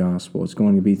truths of the gospel. It's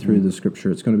going to be through the Scripture.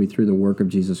 It's going to be through the work of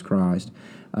Jesus Christ.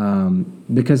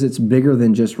 Because it's bigger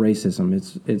than just racism.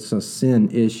 It's a sin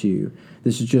issue.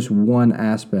 This is just one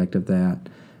aspect of that.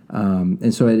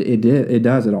 And so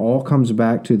it all comes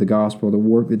back to the gospel, the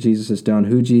work that Jesus has done,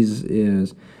 who Jesus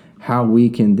is, how we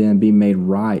can then be made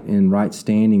right in right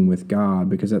standing with God,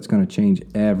 because that's going to change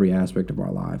every aspect of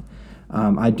our life.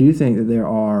 I do think that there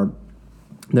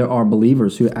are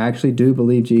believers who actually do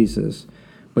believe Jesus,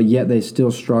 but yet they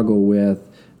still struggle with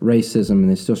racism, and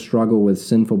they still struggle with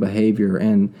sinful behavior.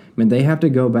 And they have to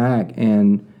go back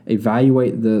and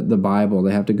evaluate the Bible.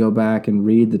 They have to go back and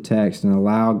read the text and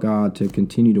allow God to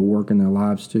continue to work in their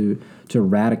lives to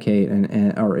eradicate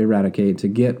or eradicate, to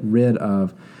get rid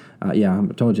of. I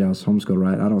told you I was homeschooled,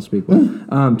 right? I don't speak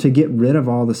well. To get rid of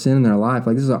all the sin in their life.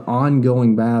 Like, this is an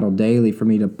ongoing battle daily for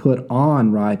me to put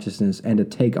on righteousness and to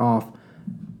take off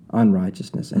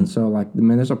unrighteousness. And so, like,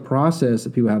 man, there's a process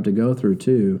that people have to go through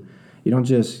too. You don't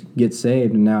just get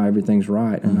saved and now everything's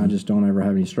right and I just don't ever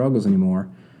have any struggles anymore.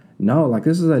 No, like,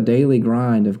 this is a daily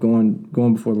grind of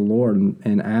going before the Lord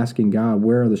and asking God,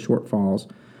 where are the shortfalls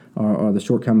or the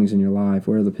shortcomings in your life?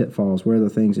 Where are the pitfalls? Where are the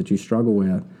things that you struggle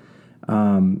with?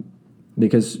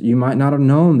 Because you might not have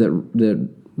known that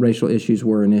racial issues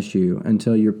were an issue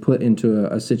until you're put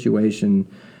into a situation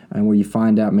and where you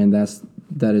find out, man,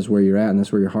 that is where you're at and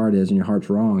that's where your heart is and your heart's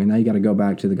wrong. And now you got to go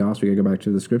back to the gospel. You got to go back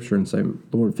to the scripture and say,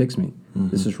 Lord, fix me.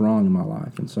 This is wrong in my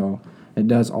life. And so it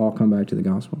does all come back to the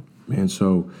gospel. Man,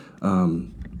 so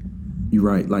you're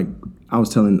right. Like, I was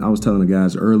telling the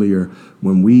guys earlier,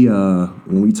 when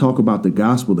we talk about the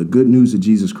gospel, the good news of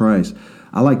Jesus Christ,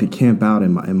 I like to camp out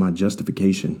in my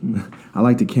justification. I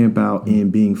like to camp out in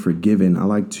being forgiven. I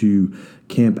like to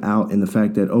camp out in the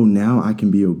fact that, now I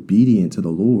can be obedient to the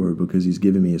Lord because he's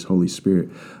given me his Holy Spirit.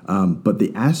 But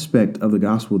the aspect of the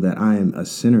gospel that I am a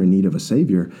sinner in need of a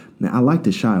Savior, man, I like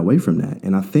to shy away from that.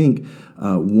 And I think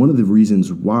one of the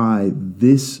reasons why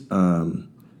this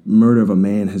murder of a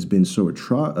man has been so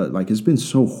it's been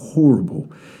so horrible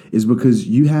is because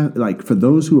you have, like, for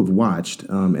those who have watched,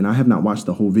 and I have not watched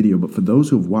the whole video, but for those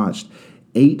who have watched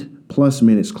 8+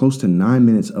 minutes, close to 9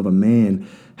 minutes of a man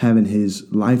having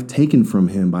his life taken from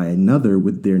him by another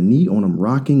with their knee on him,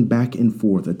 rocking back and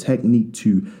forth, a technique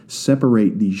to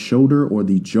separate the shoulder or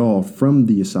the jaw from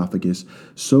the esophagus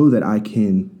so that I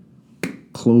can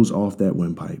close off that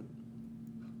windpipe.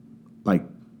 Like,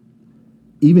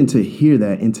 even to hear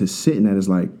that and to sit in that is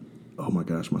like, oh my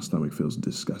gosh, my stomach feels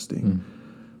disgusting.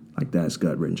 Like, that's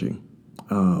gut-wrenching.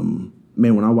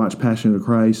 Man, when I watch Passion of the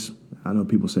Christ, I know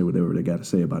people say whatever they got to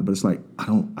say about it, but it's like,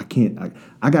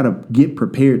 I got to get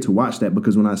prepared to watch that,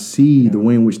 because when I see the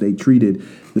way in which they treated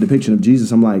the depiction of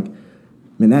Jesus, I'm like,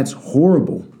 man, that's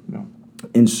horrible. No.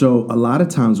 And so a lot of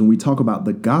times when we talk about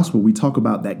the gospel, we talk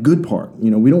about that good part. We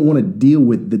don't want to deal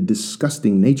with the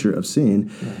disgusting nature of sin.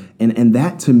 Yeah. And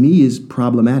that to me is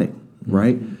problematic,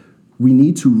 right? We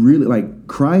need to really, like,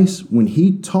 Christ, when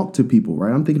he talked to people,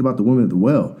 right? I'm thinking about the woman at the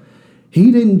well.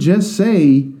 He didn't just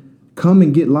say, come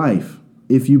and get life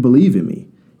if you believe in me.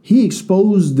 He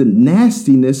exposed the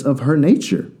nastiness of her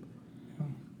nature.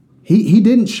 He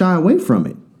didn't shy away from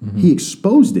it. He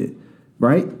exposed it,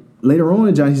 right? Later on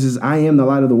in John, he says, I am the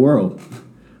light of the world.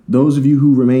 Those of you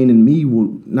who remain in me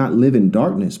will not live in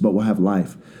darkness, but will have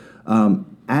life.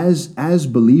 As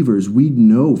believers, we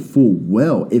know full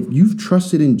well, if you've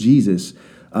trusted in Jesus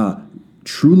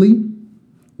truly,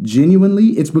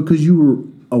 genuinely, it's because you were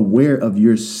aware of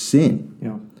your sin.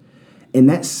 Yeah. And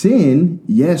that sin,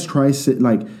 yes, Christ said,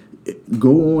 like,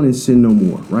 go on and sin no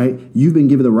more, right? You've been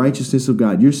given the righteousness of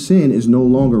God. Your sin is no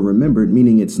longer remembered,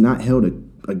 meaning it's not held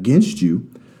against you.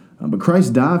 But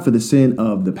Christ died for the sin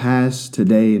of the past,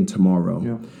 today, and tomorrow.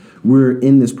 Yeah. We're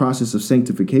in this process of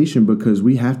sanctification because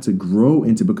we have to grow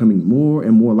into becoming more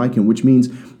and more like him, which means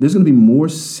there's going to be more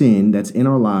sin that's in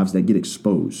our lives that get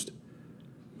exposed,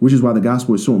 which is why the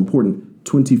gospel is so important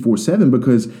 24/7,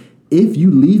 because if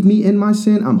you leave me in my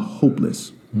sin, I'm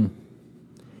hopeless.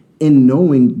 In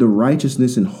knowing the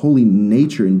righteousness and holy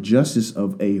nature and justice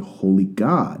of a holy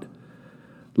God.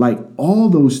 Like, all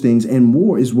those things and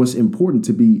more is what's important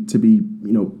to be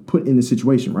put in this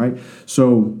situation, right?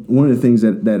 So one of the things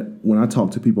that when I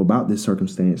talk to people about this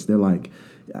circumstance, they're like,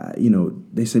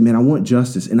 they say, man, I want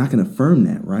justice, and I can affirm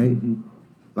that, right?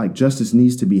 Like, justice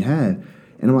needs to be had,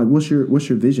 and I'm like, what's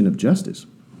your vision of justice?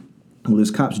 Well,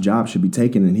 this cop's job should be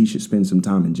taken, and he should spend some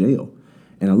time in jail.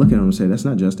 And I look at him and say, that's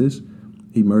not justice.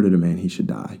 He murdered a man. He should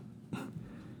die.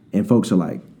 And folks are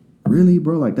like, really,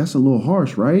 bro? Like, that's a little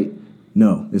harsh, right?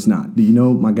 No, it's not. Do you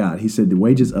know, my God, he said the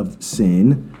wages of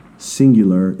sin,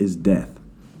 singular, is death,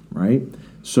 right?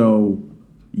 So,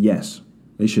 yes,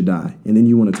 they should die. And then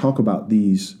you want to talk about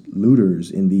these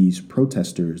looters and these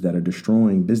protesters that are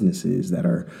destroying businesses that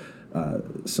are,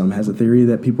 some has a theory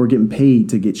that people are getting paid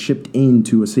to get shipped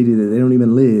into a city that they don't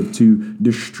even live to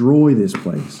destroy this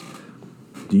place.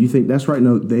 Do you think that's right?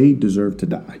 No, they deserve to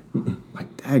die.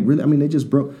 Like, dag, really? I mean, they just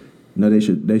broke. No, they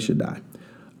should die.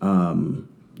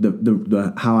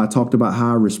 The how I talked about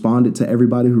how I responded to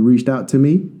everybody who reached out to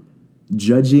me,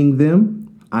 judging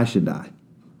them, I should die.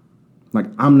 Like,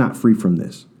 I'm not free from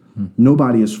this.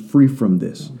 Nobody is free from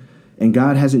this. And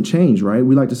God hasn't changed, right?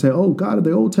 We like to say, oh, God of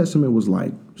the Old Testament was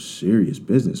like serious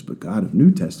business. But God of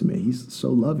New Testament, he's so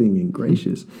loving and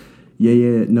gracious.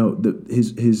 Yeah. No,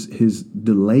 his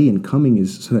delay in coming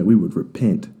is so that we would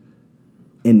repent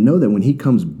and know that when he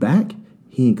comes back,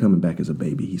 he ain't coming back as a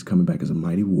baby. He's coming back as a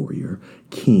mighty warrior,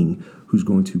 king, who's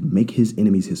going to make his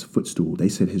enemies his footstool. They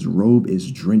said his robe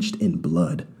is drenched in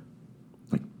blood.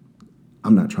 Like,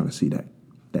 I'm not trying to see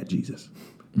that Jesus,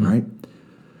 right?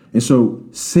 And so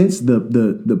since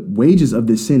the wages of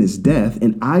this sin is death,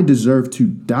 and I deserve to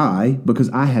die because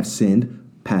I have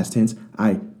sinned, past tense,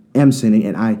 I am sinning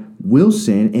and I will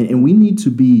sin, and we need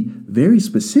to be very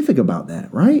specific about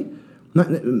that, right? Not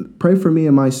pray for me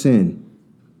and my sin.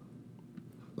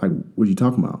 Like, what are you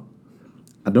talking about?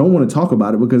 I don't want to talk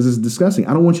about it because it's disgusting.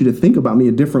 I don't want you to think about me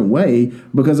a different way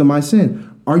because of my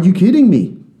sin. Are you kidding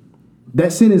me?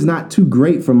 That sin is not too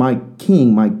great for my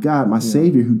King, my God, my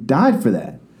Savior who died for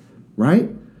that, right?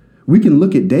 We can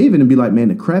look at David and be like, man,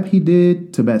 the crap he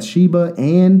did to Bathsheba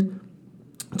and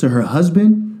to her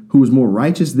husband who was more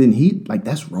righteous than he, like,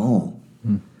 that's wrong.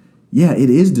 Yeah, it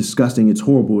is disgusting. It's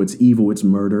horrible. It's evil. It's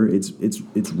murder. It's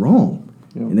wrong.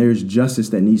 Yep. And there's justice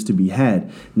that needs to be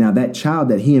had. Now, that child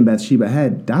that he and Bathsheba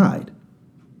had died.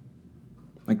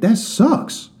 Like, that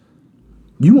sucks.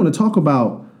 You want to talk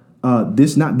about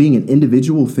this not being an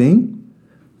individual thing?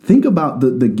 Think about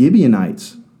the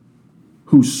Gibeonites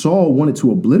who Saul wanted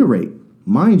to obliterate.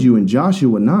 Mind you, in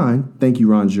Joshua 9, thank you,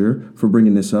 Ronjur, for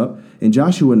bringing this up. In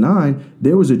Joshua 9,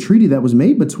 there was a treaty that was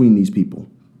made between these people.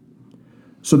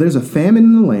 So there's a famine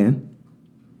in the land.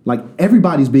 Like,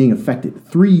 everybody's being affected.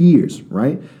 3 years,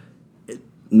 right?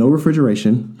 No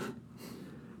refrigeration.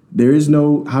 There is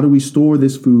no, how do we store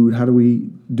this food? How do we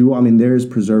do, I mean, there's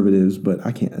preservatives, but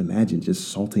I can't imagine just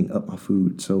salting up my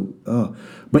food. So,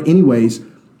 but anyways,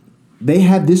 they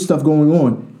had this stuff going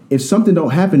on. If something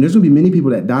don't happen, there's going to be many people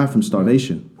that die from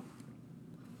starvation.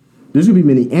 There's going to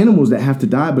be many animals that have to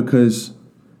die because,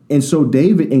 and so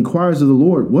David inquires of the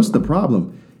Lord, what's the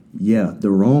problem? Yeah, the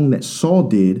wrong that Saul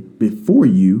did before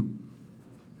you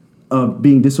of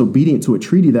being disobedient to a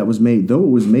treaty that was made, though it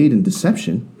was made in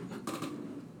deception,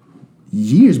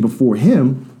 years before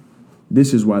him,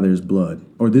 this is why there's blood,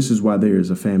 or this is why there is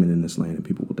a famine in this land and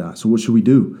people will die. So what should we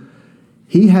do?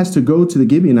 He has to go to the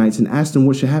Gibeonites and ask them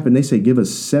what should happen. They say, give us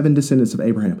 7 descendants of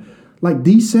Abraham. Like,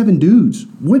 these 7 dudes,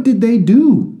 what did they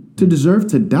do to deserve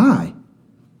to die?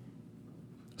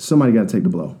 Somebody got to take the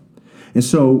blow. And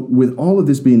so with all of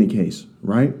this being the case,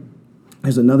 right,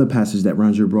 there's another passage that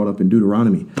Ronjur brought up in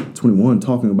Deuteronomy 21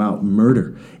 talking about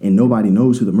murder, and nobody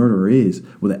knows who the murderer is.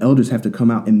 Well, the elders have to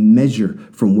come out and measure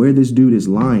from where this dude is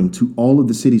lying to all of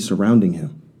the cities surrounding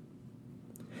him.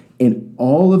 In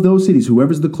all of those cities,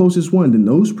 whoever's the closest one, then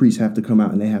those priests have to come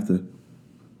out and they have to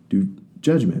do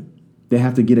judgment. They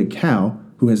have to get a cow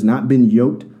who has not been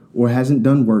yoked or hasn't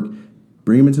done work,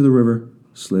 bring him into the river,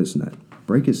 slit its neck,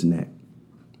 break its neck.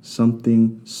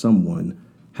 Someone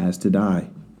has to die.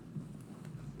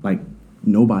 Like,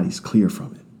 nobody's clear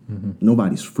from it. Mm-hmm.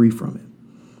 Nobody's free from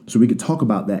it. So we could talk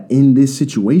about that in this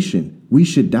situation. We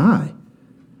should die.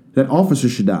 That officer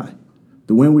should die.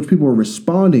 The way in which people are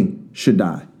responding should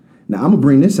die. Now, I'm going to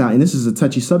bring this out, and this is a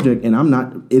touchy subject, and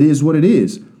it is what it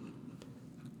is.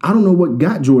 I don't know what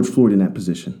got George Floyd in that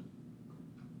position.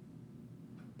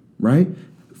 Right?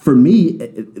 For me,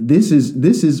 this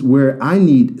is where I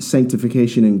need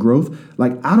sanctification and growth.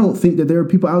 Like, I don't think that there are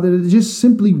people out there that just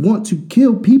simply want to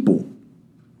kill people.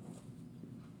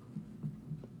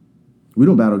 We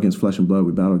don't battle against flesh and blood.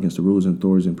 We battle against the rulers and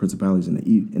authorities and principalities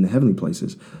in the heavenly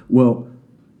places. Well,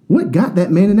 what got that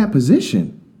man in that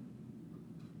position?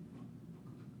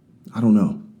 I don't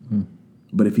know.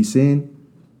 But if he sinned,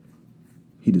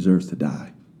 he deserves to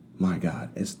die. My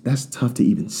God, that's tough to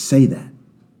even say that.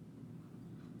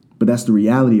 But that's the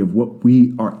reality of what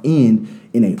we are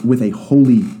with a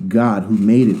holy God who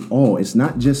made it all. It's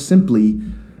not just simply,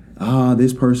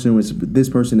 this person was this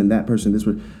person and that person, this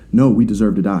person. No, we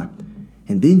deserve to die.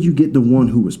 And then you get the one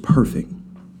who was perfect.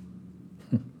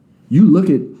 You look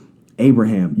at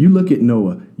Abraham. You look at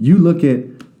Noah. You look at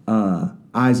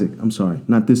Isaac. I'm sorry,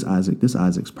 not this Isaac. This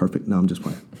Isaac's perfect. No, I'm just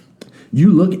playing.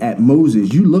 You look at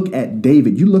Moses. You look at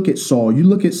David. You look at Saul. You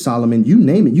look at Solomon. You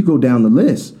name it. You go down the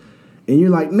list. And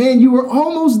you're like, man, you were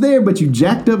almost there, but you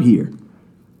jacked up here.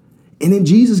 And then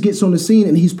Jesus gets on the scene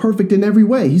and he's perfect in every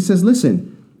way. He says,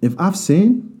 listen, if I've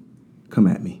sinned, come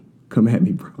at me. Come at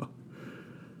me, bro.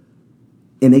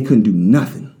 And they couldn't do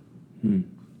nothing.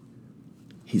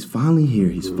 He's finally here.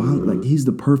 He's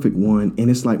the perfect one. And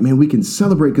it's like, man, we can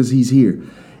celebrate because he's here.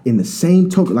 In the same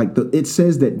token, it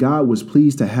says that God was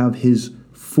pleased to have his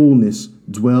fullness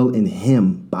dwell in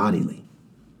him bodily.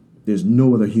 There's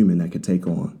no other human that could take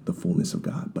on the fullness of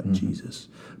God but Jesus,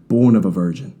 born of a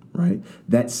virgin, right?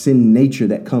 That sin nature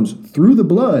that comes through the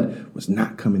blood was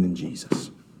not coming in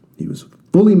Jesus. He was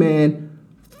fully man,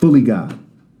 fully God.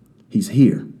 He's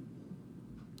here.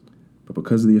 But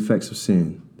because of the effects of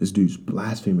sin, this dude's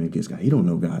blaspheming against God. He don't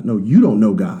know God. No, you don't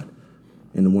know God.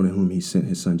 And the one in whom he sent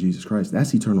his son, Jesus Christ.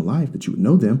 That's eternal life, that you would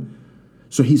know them.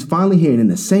 So he's finally here. And in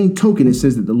the same token, it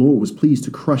says that the Lord was pleased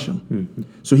to crush him. Mm-hmm.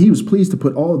 So he was pleased to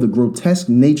put all of the grotesque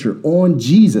nature on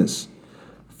Jesus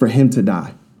for him to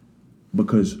die.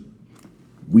 Because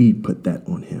we put that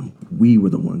on him. We were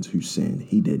the ones who sinned.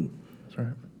 He didn't. That's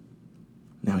right.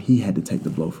 Now he had to take the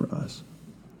blow for us.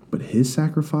 But his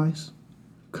sacrifice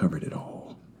covered it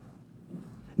all.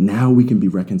 Now we can be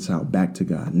reconciled back to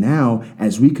God. Now,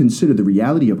 as we consider the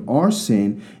reality of our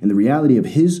sin and the reality of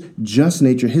his just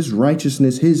nature, his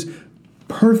righteousness, his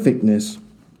perfectness,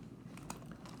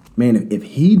 man, if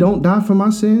he don't die for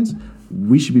my sins,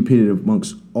 we should be pitied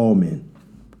amongst all men,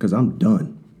 because I'm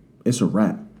done. It's a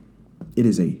wrap. It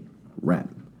is a wrap.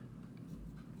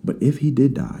 But if he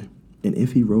did die, and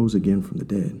if he rose again from the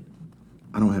dead,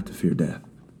 I don't have to fear death.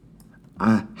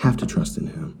 I have to trust in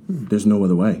him. There's no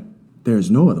other way. There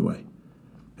is no other way.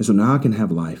 And so now I can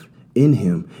have life in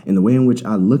him. And the way in which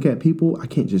I look at people, I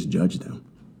can't just judge them.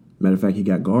 Matter of fact, he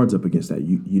got guards up against that.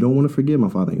 You don't want to forgive? My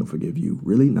Father ain't going to forgive you.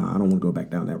 Really? Nah, I don't want to go back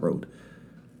down that road.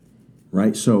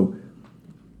 Right? So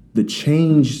the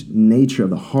changed nature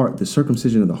of the heart, the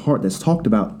circumcision of the heart that's talked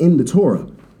about in the Torah,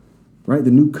 right?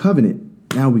 The new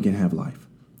covenant, now we can have life.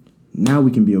 Now we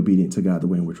can be obedient to God the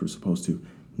way in which we're supposed to.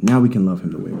 Now we can love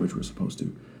him the way in which we're supposed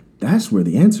to. That's where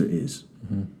the answer is.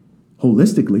 Mm-hmm.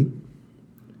 Holistically.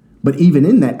 But even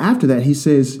in that, after that, he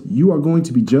says, you are going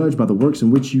to be judged by the works in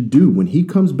which you do. When he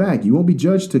comes back, you won't be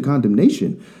judged to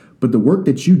condemnation. But the work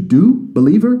that you do,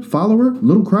 believer, follower,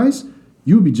 little Christ,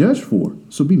 you will be judged for.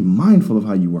 So be mindful of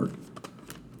how you work.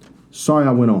 Sorry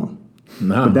I went on.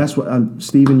 No. But that's what,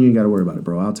 Stephen, you ain't got to worry about it,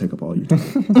 bro. I'll take up all your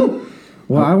time.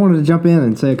 Well, I wanted to jump in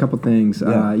and say a couple things.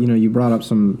 Yeah. You brought up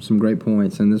some great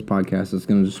points, and this podcast is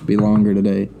going to just be longer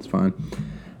today. It's fine.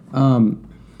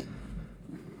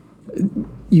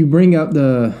 You bring up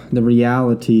the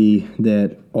reality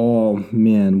that all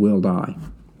men will die.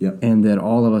 Yep. And that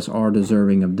all of us are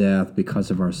deserving of death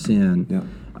because of our sin. Yep.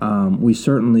 We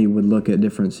certainly would look at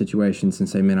different situations and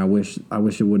say, man, I wish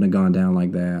it wouldn't have gone down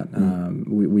like that.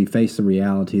 We face the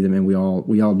reality that, man, we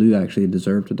all do actually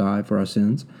deserve to die for our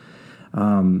sins.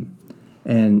 And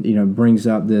brings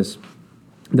up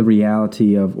the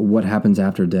reality of what happens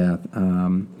after death.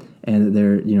 And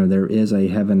there is a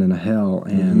heaven and a hell,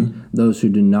 and those who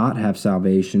do not have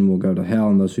salvation will go to hell,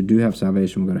 and those who do have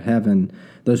salvation will go to heaven.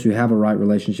 Those who have a right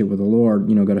relationship with the Lord,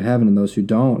 go to heaven, and those who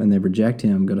don't and they reject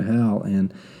him go to hell.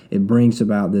 And it brings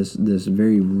about this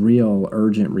very real,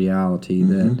 urgent reality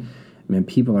that, man,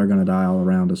 people are going to die all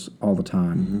around us all the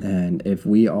time. And if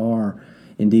we are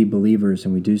indeed believers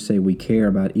and we do say we care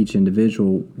about each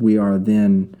individual, we are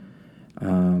then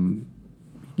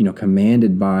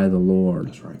commanded by the Lord.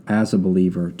 That's right. As a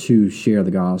believer to share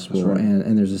the gospel. That's right.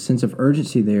 And there's a sense of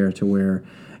urgency there to where,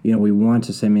 we want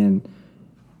to say, man,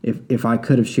 if I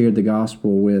could have shared the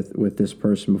gospel with this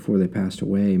person before they passed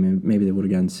away, maybe they would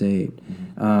have gotten saved.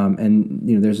 And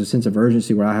there's a sense of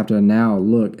urgency where I have to now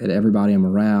look at everybody I'm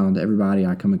around, everybody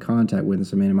I come in contact with, and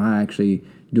say, man, am I actually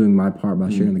doing my part by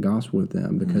sharing the gospel with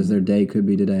them? Because their day could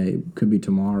be today, could be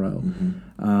tomorrow.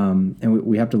 And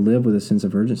we have to live with a sense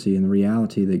of urgency and the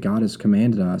reality that God has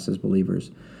commanded us as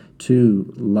believers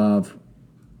to love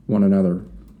one another,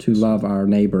 to love our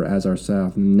neighbor as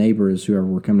ourselves. And neighbor is whoever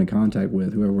we're coming in contact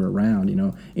with, whoever we're around,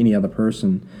 any other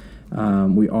person.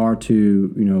 We are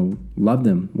to, love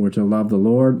them. We're to love the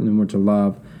Lord, and we're to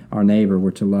love our neighbor.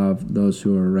 We're to love those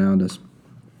who are around us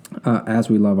as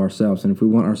we love ourselves. And if we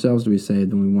want ourselves to be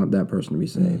saved, then we want that person to be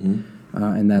saved.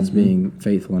 And that's being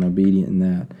faithful and obedient in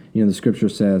that. The scripture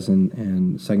says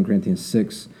in 2 Corinthians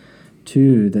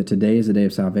 6:2 that today is the day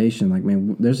of salvation. Like,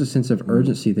 man, there's a sense of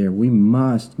urgency there. We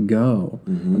must go,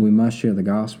 and we must share the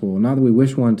gospel. Not that we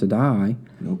wish one to die.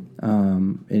 Nope.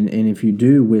 And if you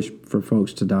do wish for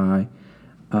folks to die,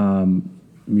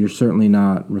 you're certainly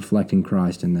not reflecting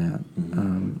Christ in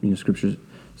that. Scripture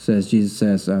says, Jesus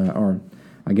says, or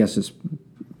I guess it's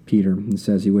Peter, and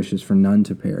says he wishes for none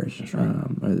to perish. That's right.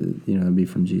 It'd be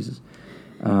from Jesus.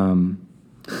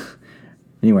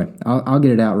 Anyway, I'll get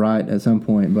it out right at some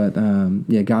point, but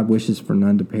God wishes for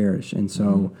none to perish, and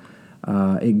so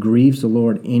it grieves the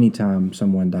Lord anytime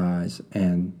someone dies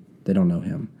and they don't know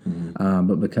him.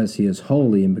 But because he is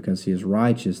holy and because he is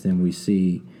righteous, then we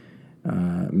see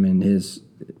His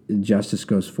justice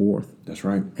goes forth. That's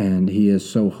right. And he is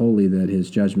so holy that his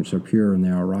judgments are pure and they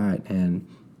are right. And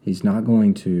he's not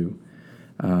going to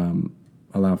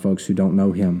allow folks who don't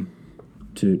know him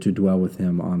to dwell with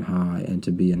him on high and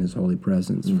to be in his holy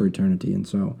presence for eternity. And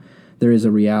so there is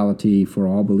a reality for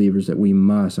all believers that we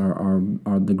must,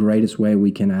 the greatest way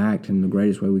we can act and the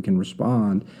greatest way we can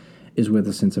respond is with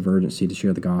a sense of urgency to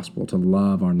share the gospel, to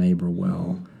love our neighbor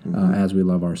well as we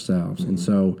love ourselves. And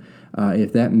so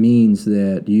if that means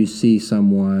that you see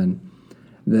someone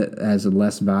that as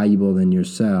less valuable than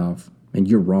yourself, and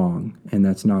you're wrong, and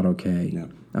that's not okay. Yeah.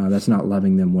 That's not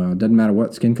loving them well. It doesn't matter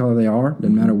what skin color they are.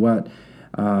 Doesn't matter what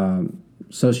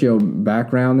socio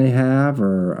background they have,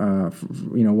 or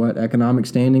what economic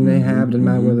standing they have. It doesn't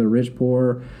matter whether they're rich,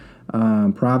 poor,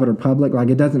 private or public. Like,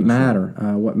 it doesn't matter.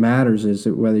 What matters is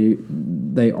whether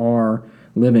they are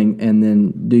living, and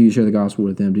then do you share the gospel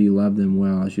with them? Do you love them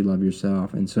well as you love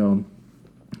yourself? And so,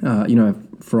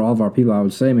 for all of our people, I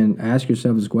would say, man, ask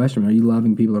yourself this question: are you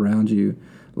loving people around you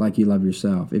like you love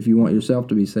yourself? If you want yourself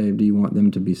to be saved, do you want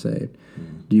them to be saved?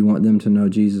 Do you want them to know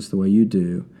Jesus the way you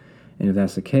do? And if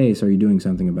that's the case, are you doing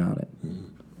something about it?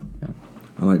 Yeah.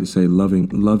 I like to say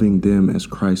loving them as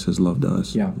Christ has loved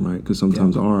us. Yeah. Right? Because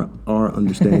sometimes our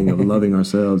understanding of loving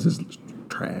ourselves is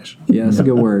trash. Yeah, that's a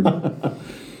good word. All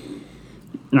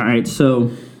right,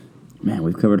 so, man,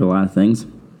 we've covered a lot of things.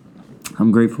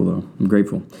 I'm grateful, though. I'm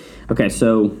grateful. Okay,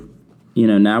 so,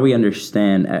 now we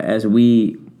understand as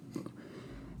we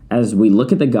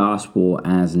look at the gospel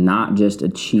as not just a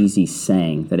cheesy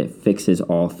saying that it fixes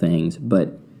all things,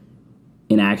 but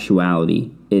in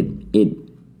actuality, it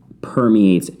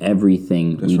permeates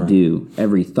everything we do,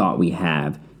 every thought we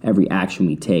have, every action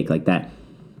we take. Like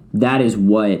that is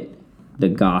what the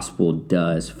gospel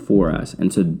does for us.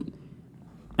 And so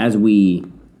as we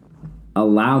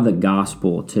allow the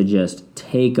gospel to just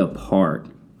take apart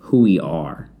who we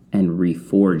are and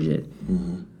reforge it,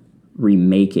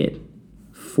 remake it,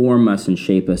 form us and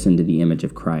shape us into the image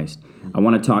of Christ. I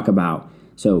want to talk about,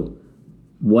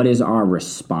 what is our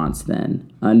response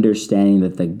then? Understanding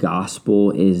that the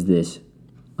gospel is this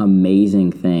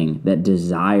amazing thing that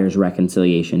desires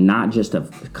reconciliation, not just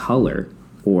of color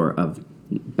or of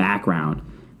background,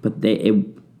 but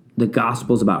the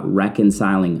gospel is about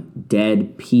reconciling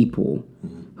dead people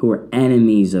who are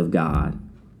enemies of God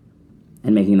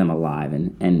and making them alive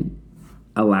and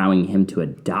allowing him to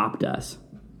adopt us.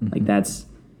 Like that's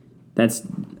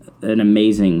an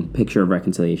amazing picture of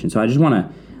reconciliation. So I just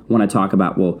want to talk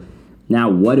about, now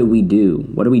what do we do?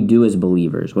 What do we do as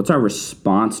believers? What's our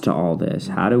response to all this?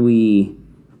 How do we,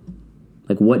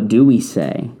 what do we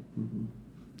say?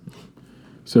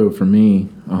 So for me,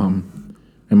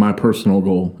 and my personal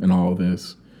goal in all of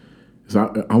this is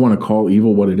I want to call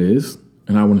evil what it is,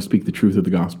 and I want to speak the truth of the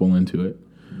gospel into it.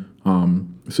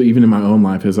 So even in my own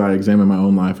life, as I examine my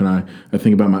own life and I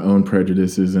think about my own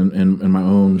prejudices and my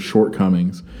own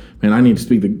shortcomings, man, I need to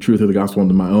speak the truth of the gospel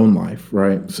into my own life,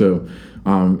 right? So,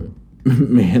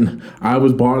 man, I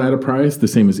was bought at a price, the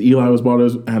same as Eli was bought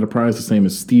at a price, the same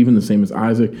as Stephen, the same as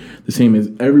Isaac, the same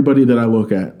as everybody that I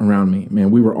look at around me.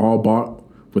 Man, we were all bought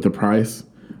with the price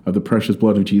of the precious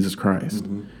blood of Jesus Christ.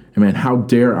 And man, how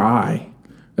dare I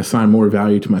assign more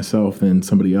value to myself than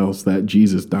somebody else that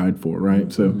Jesus died for,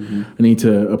 right? So I need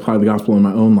to apply the gospel in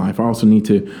my own life. I also need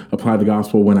to apply the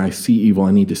gospel when I see evil.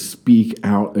 I need to speak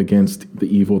out against the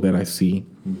evil that I see.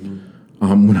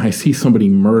 When I see somebody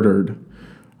murdered,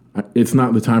 it's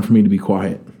not the time for me to be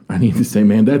quiet. I need to say,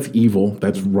 man, that's evil.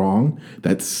 That's wrong.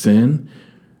 That's sin.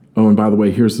 Oh, and by the way,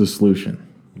 here's the solution,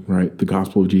 right? The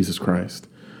gospel of Jesus Christ.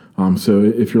 So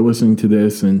if you're listening to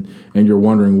this and you're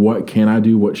wondering, what can I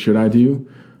do? What should I do?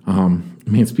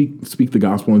 Man, speak the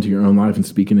gospel into your own life and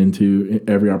speak it into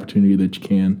every opportunity that you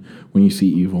can when you see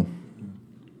evil.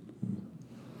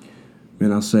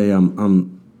 Man, I'll say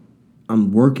I'm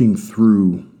working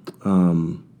through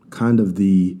kind of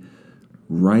the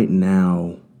right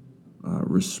now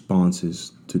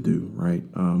responses to do, right?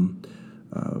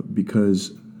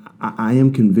 Because I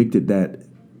am convicted that,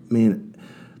 man,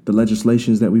 the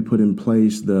legislations that we put in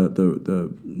place,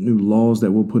 the new laws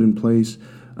that we'll put in place,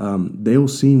 they'll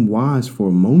seem wise for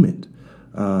a moment.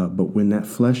 But when that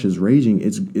flesh is raging,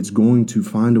 it's going to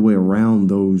find a way around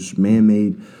those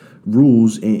man-made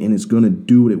rules, and it's going to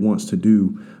do what it wants to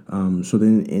do. So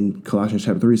then in Colossians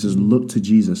chapter 3, it says, look to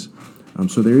Jesus.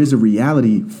 So there is a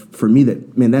reality for me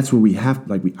that, man, that's where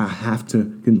I have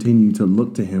to continue to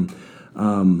look to him.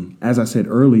 As I said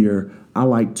earlier, I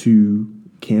like to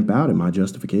camp out in my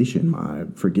justification, my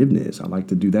forgiveness. I like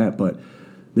to do that. But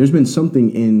there's been something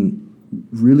in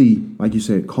really, like you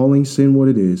said, calling sin what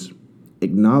it is,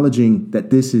 acknowledging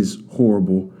that this is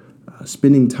horrible,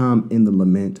 spending time in the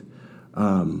lament,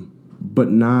 but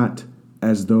not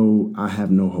as though I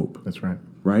have no hope. That's right.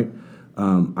 Right?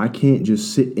 I can't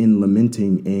just sit in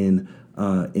lamenting and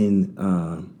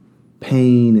in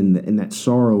pain and that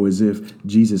sorrow as if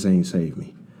Jesus ain't saved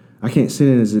me. I can't sit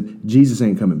in as if Jesus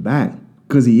ain't coming back,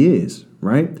 because he is,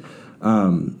 right?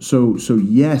 So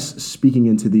yes, speaking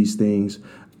into these things,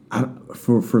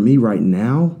 for me right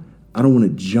now, I don't want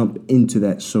to jump into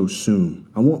that so soon.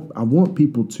 I want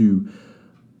people to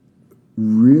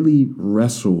really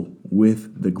wrestle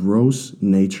with the gross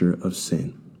nature of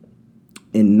sin.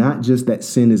 And not just that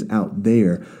sin is out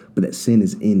there, but that sin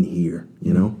is in here,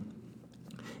 you know?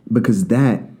 Because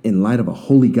that, in light of a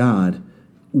holy God,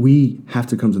 we have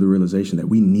to come to the realization that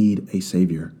we need a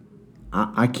Savior.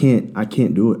 I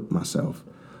can't do it myself.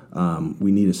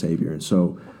 We need a Savior. And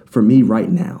so for me right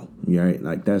now, right,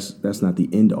 like that's not the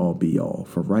end all be all.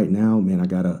 For right now, man, I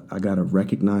gotta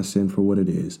recognize sin for what it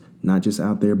is, not just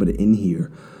out there, but in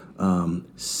here.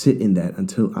 Sit in that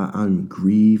until I'm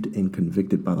grieved and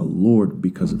convicted by the Lord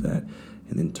because of that,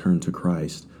 and then turn to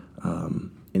Christ.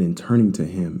 And in turning to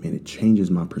him, and it changes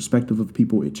my perspective of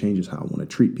people. It changes how I want to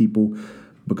treat people,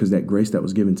 because that grace that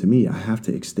was given to me, I have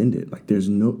to extend it. Like there's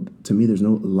no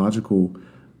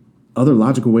other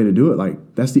logical way to do it.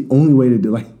 Like that's the only way to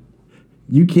do. Like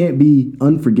you can't be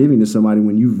unforgiving to somebody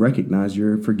when you've recognized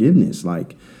your forgiveness.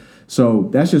 Like, so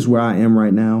that's just where I am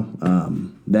right now.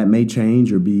 That may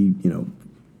change or be,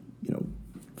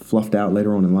 fluffed out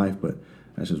later on in life, but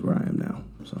that's just where I am now.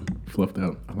 So Fluffed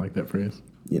out. I like that phrase.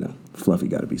 Fluffy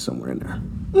got to be somewhere in there.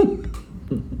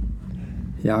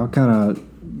 Yeah, I'll kind of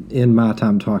end my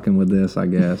time talking with this, I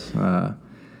guess.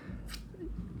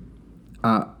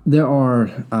 There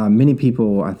are many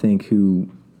people, I think,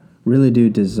 who really do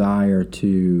desire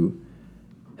to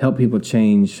help people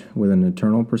change with an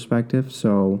eternal perspective.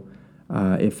 So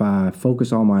if I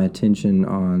focus all my attention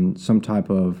on some type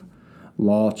of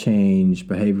law change,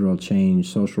 behavioral change,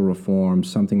 social reform,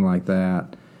 something like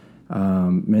that,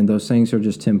 man, those things are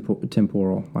just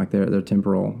temporal. Like they're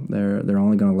temporal. They're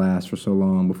only going to last for so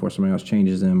long before somebody else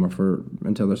changes them, or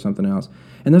until there's something else.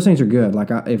 And those things are good. Like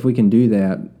if we can do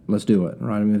that, let's do it,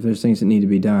 right? I mean, if there's things that need to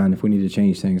be done, if we need to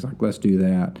change things, like let's do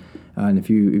that. And if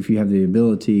you have the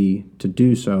ability to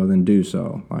do so, then do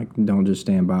so. Like don't just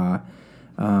stand by.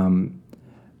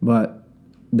 But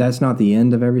that's not the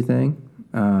end of everything.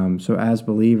 So as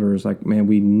believers, like, man,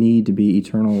 we need to be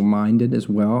eternal minded as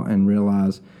well, and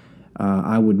realize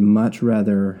I would much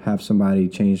rather have somebody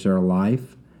change their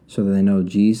life so that they know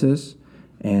Jesus,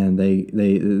 and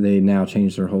they now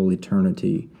change their whole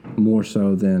eternity, more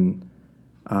so than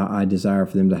I desire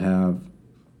for them to have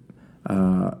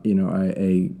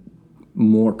a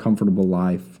more comfortable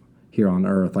life here on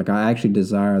earth. Like I actually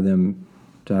desire them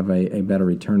to have a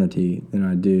better eternity than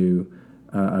I do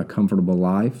a comfortable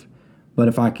life. But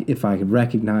if I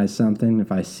recognize something,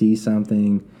 if I see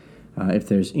something, if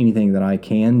there's anything that I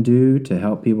can do to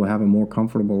help people have a more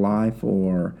comfortable life,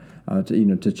 or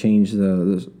to change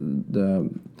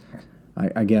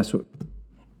I guess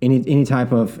any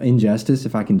type of injustice,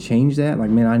 if I can change that, like,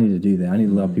 man, I need to do that. I need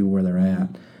to love people where they're at.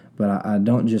 But I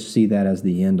don't just see that as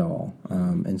the end all.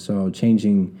 And so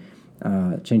changing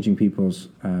people's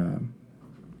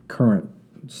current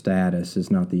status is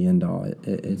not the end all.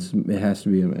 It has to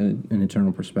be an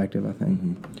eternal perspective, I think.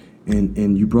 Mm-hmm.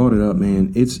 And you brought it up,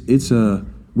 man.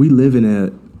 We live in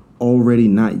a already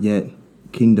not yet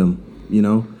kingdom,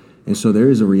 and so there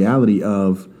is a reality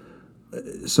of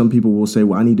some people will say,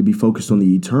 well, I need to be focused on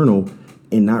the eternal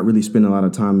and not really spend a lot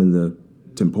of time in the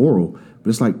temporal. But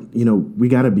it's like, we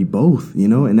got to be both,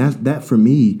 and that for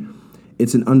me,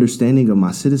 it's an understanding of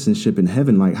my citizenship in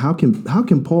heaven. Like how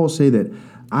can Paul say that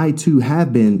I too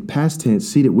have been, past tense,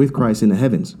 seated with Christ in the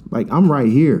heavens? Like I'm right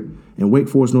here in Wake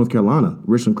Forest, North Carolina,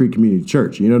 Richland Creek Community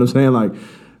Church. You know what I'm saying? Like,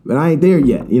 but I ain't there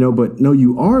yet, but no,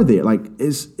 you are there. Like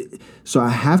so I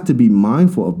have to be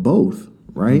mindful of both,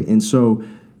 right? And so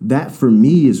that for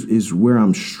me is where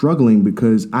I'm struggling,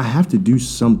 because I have to do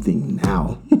something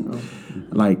now.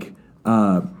 Like,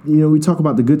 we talk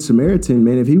about the Good Samaritan,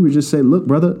 man. If he would just say, look,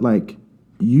 brother, like,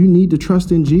 you need to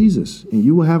trust in Jesus and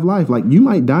you will have life. Like, you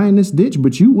might die in this ditch,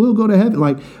 but you will go to heaven.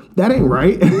 Like, that ain't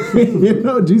right.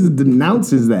 Jesus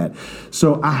denounces that.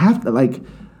 So I have to, like,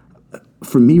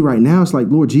 for me right now, it's like,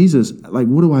 Lord Jesus, like,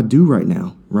 what do I do right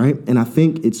now? Right. And I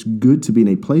think it's good to be in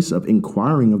a place of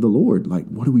inquiring of the Lord. Like,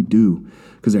 what do we do?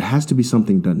 Because there has to be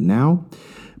something done now.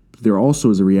 There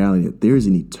also is a reality that there is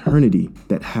an eternity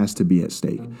that has to be at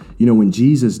stake. When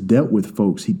Jesus dealt with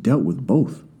folks, he dealt with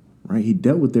both, right? He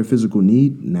dealt with their physical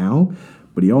need now,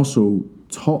 but he also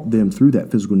taught them through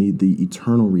that physical need the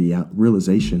eternal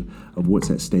realization of what's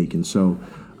at stake. And so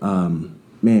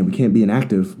Man, we can't be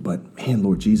inactive, but man,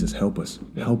 Lord Jesus, help us.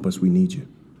 Help us. We need you.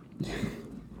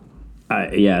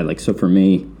 So for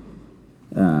me,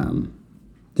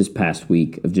 this past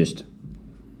week of just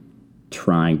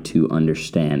trying to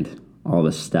understand all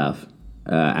this stuff.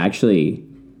 Actually,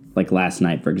 like last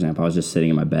night, for example, I was just sitting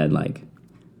in my bed like,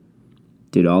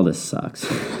 dude, all this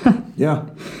sucks. Yeah.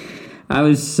 I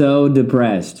was so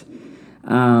depressed.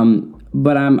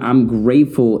 But I'm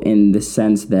grateful in the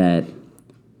sense that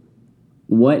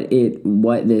what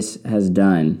this has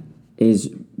done is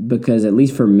because, at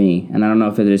least for me, and I don't know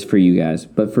if it is for you guys,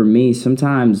 but for me,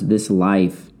 sometimes this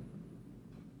life,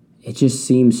 it just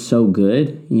seems so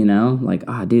good, you know? Like,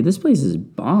 dude, this place is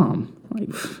bomb. Like,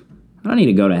 I don't need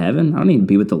to go to heaven. I don't need to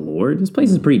be with the Lord. This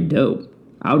place is pretty dope.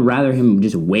 I would rather him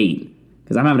just wait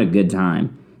because I'm having a good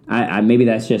time. I maybe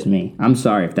that's just me. I'm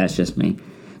sorry if that's just me.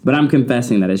 But I'm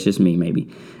confessing that it's just me,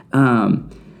 maybe.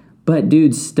 But,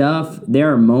 dude,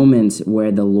 there are moments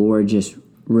where the Lord just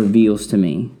reveals to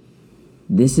me,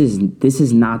 this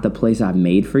is not the place I've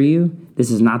made for you. This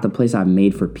is not the place I've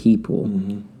made for people.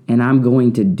 Mm-hmm. And I'm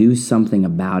going to do something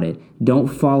about it. Don't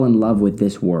fall in love with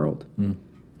this world.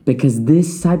 Because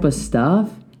this type of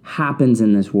stuff happens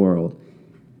in this world.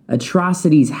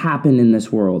 Atrocities happen in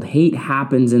this world. Hate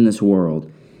happens in this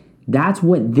world. That's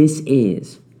what this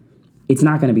is. It's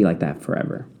not going to be like that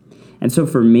forever. And so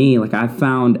for me, like, I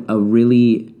found a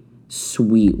really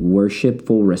sweet,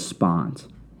 worshipful response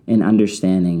in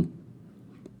understanding,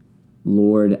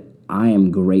 Lord, I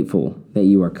am grateful that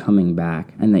you are coming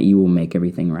back and that you will make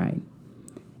everything right.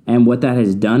 And what that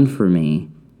has done for me,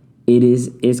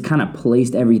 it's kind of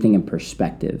placed everything in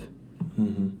perspective.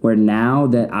 Mm-hmm. Where now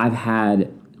that I've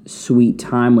had sweet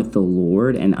time with the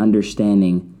Lord and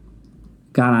understanding,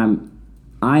 God,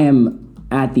 I am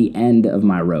at the end of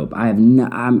my rope. I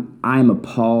am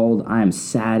appalled. I am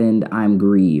saddened. I am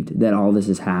grieved that all this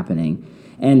is happening.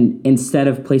 And instead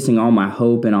of placing all my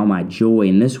hope and all my joy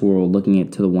in this world, looking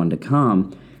to the one to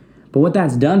come, but what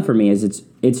that's done for me is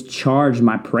it's charged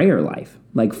my prayer life,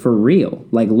 like for real.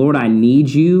 Like, Lord, I need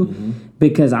you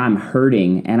because I'm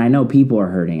hurting and I know people are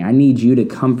hurting. I need you to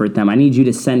comfort them. I need you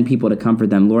to send people to comfort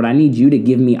them. Lord, I need you to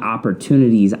give me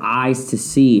opportunities, eyes to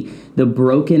see the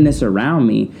brokenness around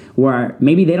me where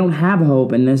maybe they don't have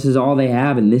hope and this is all they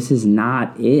have and this is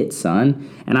not it, son.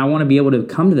 And I want to be able to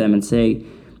come to them and say,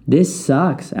 this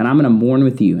sucks and I'm going to mourn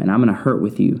with you and I'm going to hurt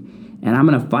with you and I'm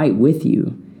going to fight with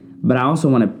you. But I also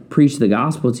want to preach the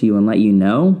gospel to you and let you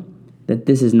know that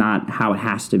this is not how it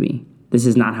has to be. This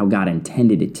is not how God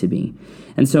intended it to be.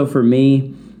 And so for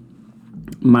me,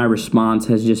 my response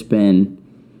has just been,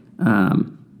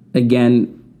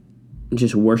 again,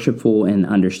 just worshipful and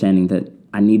understanding that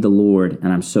I need the Lord,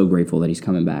 and I'm so grateful that he's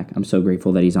coming back. I'm so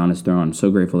grateful that he's on his throne. I'm so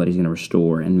grateful that he's going to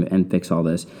restore and fix all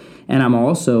this. And I'm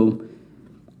also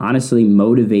honestly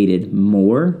motivated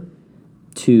more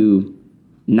to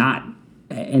not,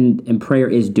 and prayer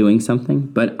is doing something,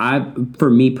 but for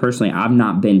me personally, I've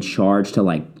not been charged to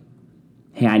like,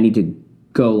 hey, I need to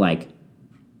go like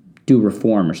do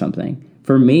reform or something.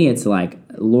 For me, it's like,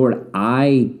 Lord,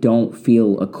 I don't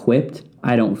feel equipped.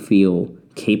 I don't feel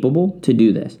capable to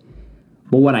do this.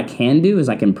 But what I can do is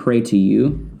I can pray to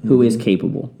you who is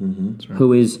capable, right.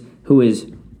 who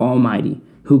is almighty,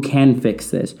 who can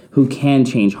fix this, who can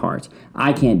change hearts.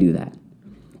 I can't do that.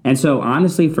 And so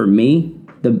honestly, for me,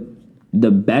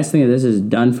 the best thing that this has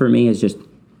done for me is just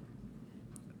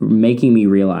making me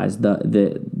realize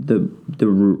the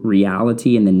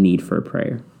reality and the need for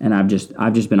prayer. And I've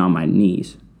just been on my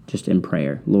knees just in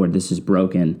prayer. Lord, this is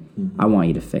broken. I want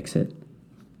you to fix it.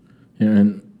 Yeah,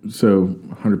 and so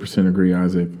 100% agree,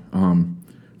 Isaac.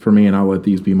 For me, and I'll let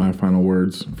these be my final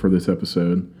words for this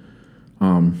episode.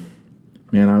 Man,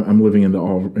 I'm living in the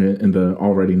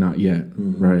already not yet,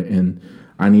 right? And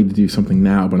I need to do something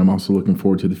now, but I'm also looking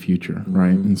forward to the future, right?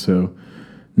 And so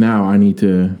now I need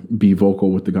to be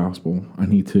vocal with the gospel. I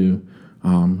need to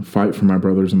fight for my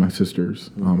brothers and my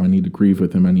sisters. I need to grieve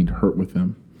with them. I need to hurt with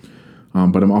them.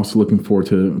 But I'm also looking forward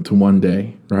to one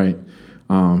day, right?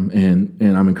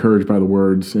 And I'm encouraged by the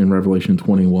words in Revelation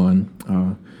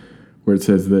 21 where it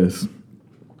says this: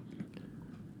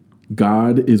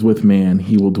 God is with man,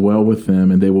 he will dwell with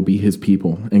them, and they will be his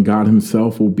people. And God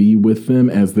himself will be with them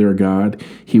as their God.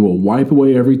 He will wipe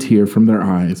away every tear from their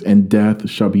eyes, and death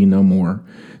shall be no more.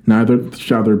 Neither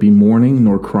shall there be mourning,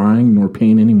 nor crying, nor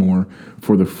pain anymore,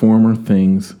 for the former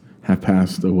things have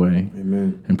passed away.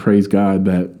 Amen. And praise God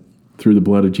that through the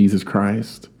blood of Jesus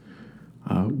Christ,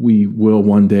 we will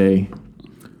one day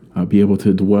be able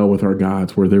to dwell with our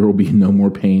gods, where there will be no more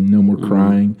pain, no more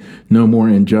crying, no more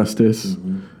injustice,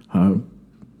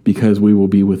 because we will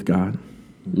be with God.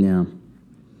 Yeah.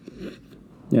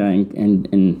 Yeah,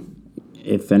 and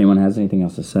if anyone has anything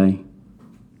else to say,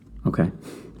 okay.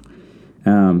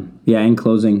 In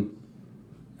closing,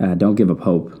 don't give up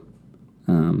hope.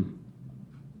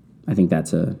 I think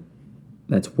that's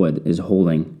what is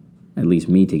holding at least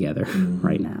me together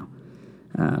right now,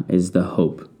 is the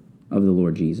hope of the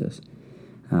Lord Jesus.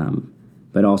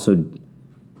 But also,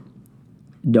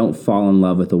 don't fall in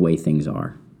love with the way things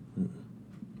are.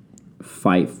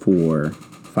 Fight for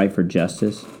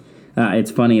justice.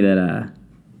 It's funny that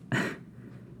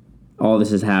all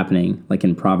this is happening, like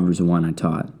in Proverbs 1 I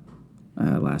taught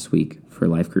last week for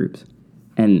life groups.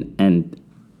 And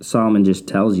Solomon just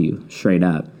tells you straight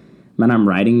up, man, I'm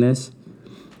writing this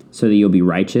so that you'll be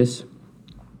righteous,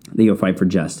 that you'll fight for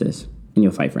justice, and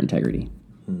you'll fight for integrity.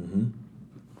 Mm-hmm.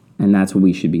 And that's what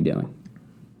we should be doing.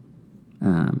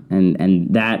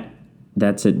 And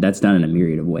that's done in a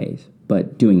myriad of ways.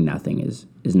 But doing nothing is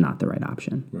not the right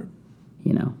option. Right.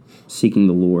 You know, seeking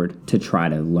the Lord to try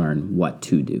to learn what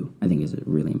to do, I think is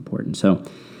really important. So,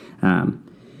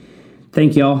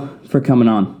 thank y'all for coming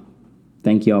on.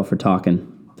 Thank y'all for talking.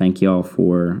 Thank y'all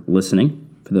for listening,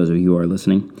 for those of you who are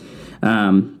listening.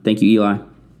 Thank you, Eli,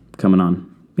 for coming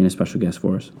on, being a special guest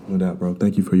for us. No doubt, bro.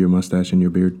 Thank you for your mustache and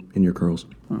your beard and your curls.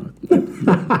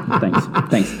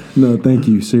 Thanks. No, thank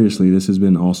you. Seriously, this has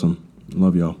been awesome.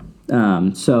 Love y'all.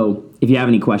 So if you have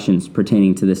any questions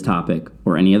pertaining to this topic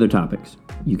or any other topics,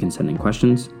 you can send in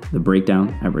questions,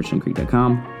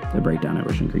 thebreakdown@richlandcreek.com,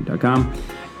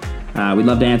 thebreakdown@richlandcreek.com. We'd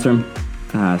love to answer them.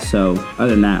 So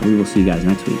other than that, we will see you guys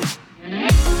next week.